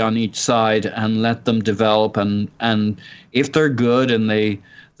play on each side and let them develop, and if they're good and they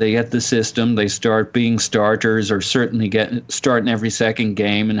get the system, they start being starters, or certainly starting every second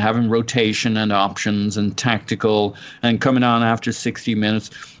game and having rotation and options and tactical and coming on after 60 minutes.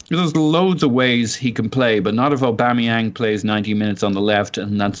 There's loads of ways he can play, but not if Aubameyang plays 90 minutes on the left,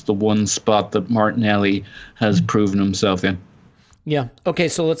 and that's the one spot that Martinelli has proven himself in. Yeah. Okay,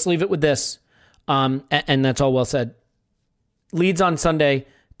 so let's leave it with this. And that's all well said. Leeds on Sunday,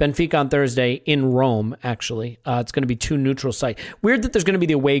 Benfica on Thursday in Rome, actually. It's going to be two neutral sites. Weird that there's going to be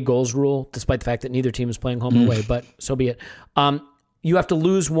the away goals rule, despite the fact that neither team is playing home and away, but so be it. You have to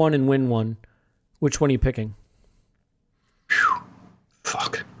lose one and win one. Which one are you picking?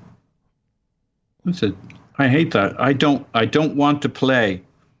 Fuck. I hate that. I don't want to play.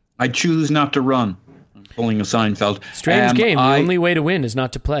 I choose not to run. I'm pulling a Seinfeld. Strange game. The only way to win is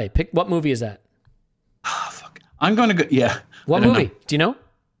not to play. Pick. What movie is that? Oh, fuck. I'm going to go... Yeah. What movie? Know. Do you know?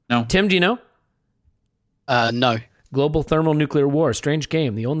 No. Tim, do you know? No. Global Thermonuclear War. Strange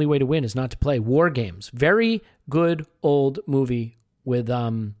game. The only way to win is not to play. War Games. Very good old movie with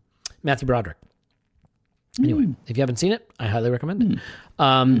Matthew Broderick. Anyway, if you haven't seen it, I highly recommend it.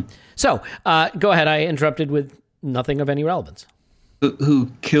 So, go ahead. I interrupted with nothing of any relevance. Who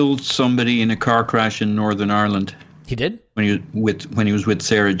killed somebody in a car crash in Northern Ireland? He did? When he was with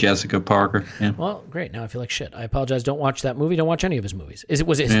Sarah Jessica Parker. Yeah. Well, great. Now I feel like shit. I apologize. Don't watch that movie. Don't watch any of his movies.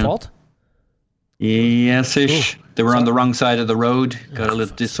 Was it his fault? Yes-ish. They were on the wrong side of the road. Got a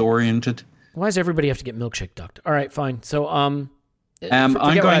little disoriented. Why does everybody have to get milkshake ducked? All right, fine. So, I'm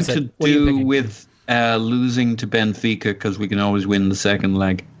going to do with losing to Benfica because we can always win the second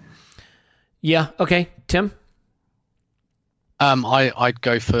leg. Yeah. Okay, Tim. I'd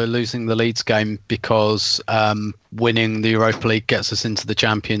go for losing the Leeds game because winning the Europa League gets us into the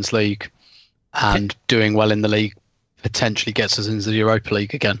Champions League, and doing well in the league potentially gets us into the Europa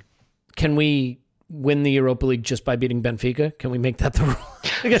League again. Can we win the Europa League just by beating Benfica? Can we make that the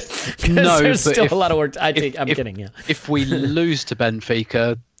rule? No, there's but still a lot of work. I'm kidding. Yeah. If we lose to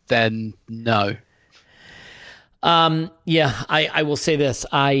Benfica, then no. Yeah, I will say this.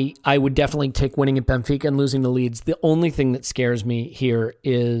 I would definitely take winning at Benfica and losing the Leeds. The only thing that scares me here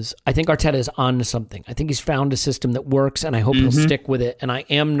is I think Arteta is on to something. I think he's found a system that works, and I hope he'll stick with it. And I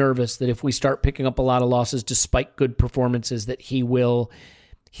am nervous that if we start picking up a lot of losses despite good performances, that he's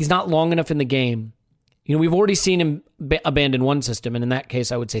not long enough in the game. You know, we've already seen him abandon one system, and in that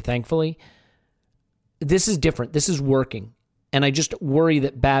case, I would say thankfully. This is different. This is working. And I just worry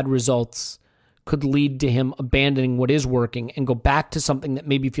that bad results could lead to him abandoning what is working and go back to something that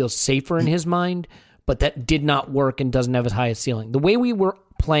maybe feels safer in his mind, but that did not work and doesn't have as high a ceiling. The way we were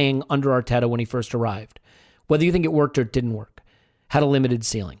playing under Arteta when he first arrived, whether you think it worked or it didn't work, had a limited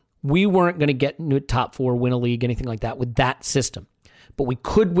ceiling. We weren't going to get into top four, win a league, anything like that with that system. But we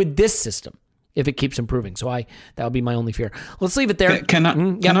could with this system if it keeps improving. So that would be my only fear. Let's leave it there. Can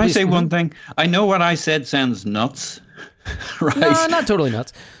I say one thing? I know what I said sounds nuts, right? No, not totally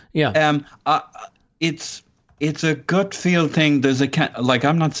nuts. Yeah. It's a gut feel thing. There's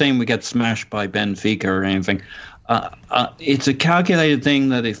I'm not saying we get smashed by Benfica or anything. It's a calculated thing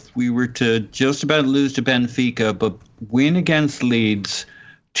that if we were to just about lose to Benfica but win against Leeds,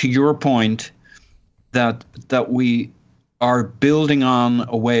 to your point, that we are building on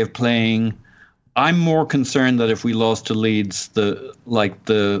a way of playing. I'm more concerned that if we lost to Leeds,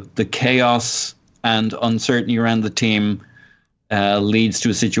 the chaos and uncertainty around the team leads to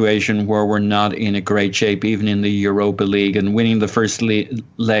a situation where we're not in a great shape, even in the Europa League, and winning the first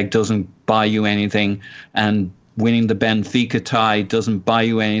leg doesn't buy you anything, and winning the Benfica tie doesn't buy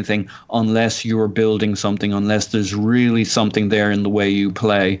you anything unless you're building something, unless there's really something there in the way you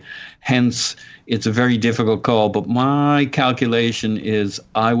play. Hence, it's a very difficult call, but my calculation is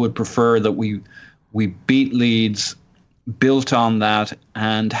I would prefer that we beat Leeds, built on that,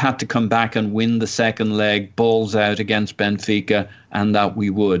 and had to come back and win the second leg, balls out against Benfica, and that we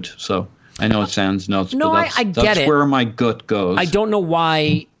would. So I know it sounds nuts, no, but I get that's it. Where my gut goes. I don't know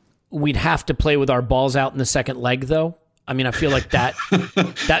why we'd have to play with our balls out in the second leg, though. I mean, I feel like that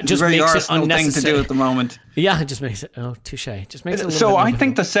just very makes Arsenal it unnecessary thing to do at the moment. Yeah, it just makes it. Oh, touche. It just makes it. A So I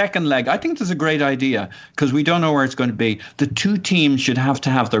think the second leg, I think this is a great idea because we don't know where it's going to be. The two teams should have to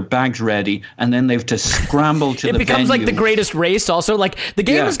have their bags ready, and then they have to scramble to the venue. It becomes like the greatest race. Also, like the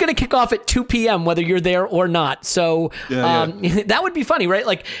game is going to kick off at 2 p.m. whether you're there or not. So that would be funny, right?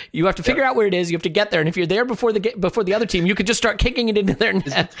 Like you have to figure out where it is. You have to get there, and if you're there before the other team, you could just start kicking it into their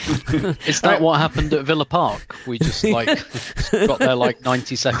net. Is that what happened at Villa Park? We just got there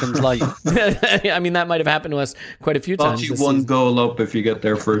 90 seconds late. I mean, that might have happened to us quite a few times. You one goal up if you get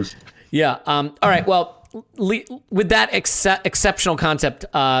there first. Yeah. All right. Well, with that exceptional concept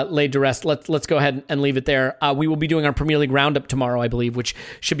laid to rest, let's go ahead and leave it there. We will be doing our Premier League roundup tomorrow, I believe, which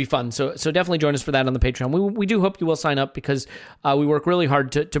should be fun. So definitely join us for that on the Patreon. We do hope you will sign up because we work really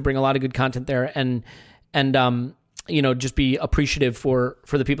hard to bring a lot of good content there and just be appreciative for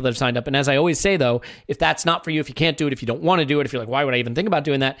the people that have signed up. And as I always say, though, if that's not for you, if you can't do it, if you don't want to do it, if you're like, why would I even think about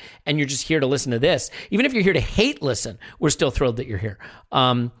doing that? And you're just here to listen to this, even if you're here to hate listen, we're still thrilled that you're here.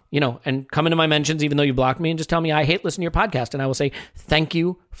 And come into my mentions, even though you blocked me, and just tell me I hate listening to your podcast. And I will say, thank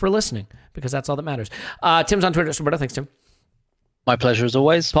you for listening, because that's all that matters. Tim's on Twitter. Roberto, thanks, Tim. My pleasure as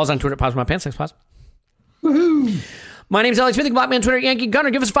always. Paul's on Twitter. Pause my pants. Thanks, Pause. Woohoo. My name's Alex Smith, Blackman, Twitter, Yankee Gunner.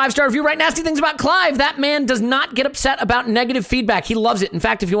 Give us a 5-star review. Write nasty things about Clive. That man does not get upset about negative feedback. He loves it. In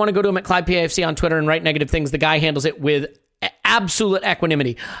fact, if you want to go to him at ClivePAFC on Twitter and write negative things, the guy handles it with absolute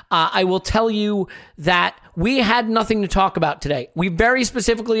equanimity. I will tell you that we had nothing to talk about today. We very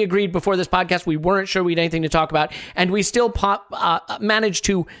specifically agreed before this podcast we weren't sure we had anything to talk about, and we still managed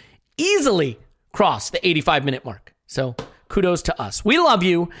to easily cross the 85-minute mark. So kudos to us. We love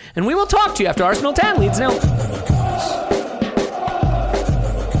you, and we will talk to you after Arsenal 10 leads 0.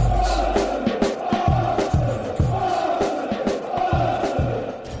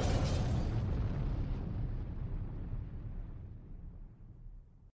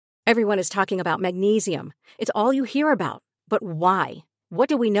 Everyone is talking about magnesium. It's all you hear about. But why? What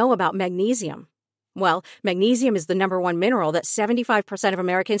do we know about magnesium? Well, magnesium is the #1 mineral that 75% of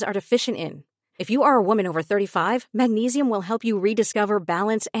Americans are deficient in. If you are a woman over 35, magnesium will help you rediscover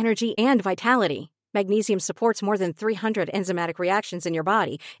balance, energy, and vitality. Magnesium supports more than 300 enzymatic reactions in your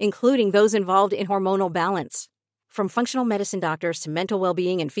body, including those involved in hormonal balance. From functional medicine doctors to mental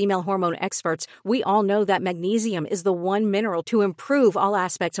well-being and female hormone experts, we all know that magnesium is the one mineral to improve all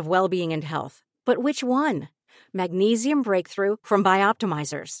aspects of well-being and health. But which one? Magnesium Breakthrough from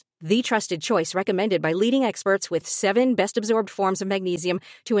Bioptimizers, the trusted choice recommended by leading experts with 7 best-absorbed forms of magnesium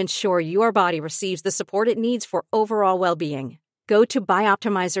to ensure your body receives the support it needs for overall well-being. Go to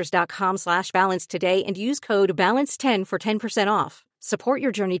bioptimizers.com/balance today and use code BALANCE10 for 10% off. Support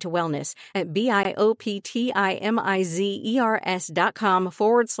your journey to wellness at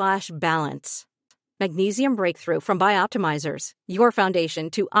bioptimizers.com/balance. Magnesium Breakthrough from Bioptimizers, your foundation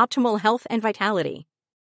to optimal health and vitality.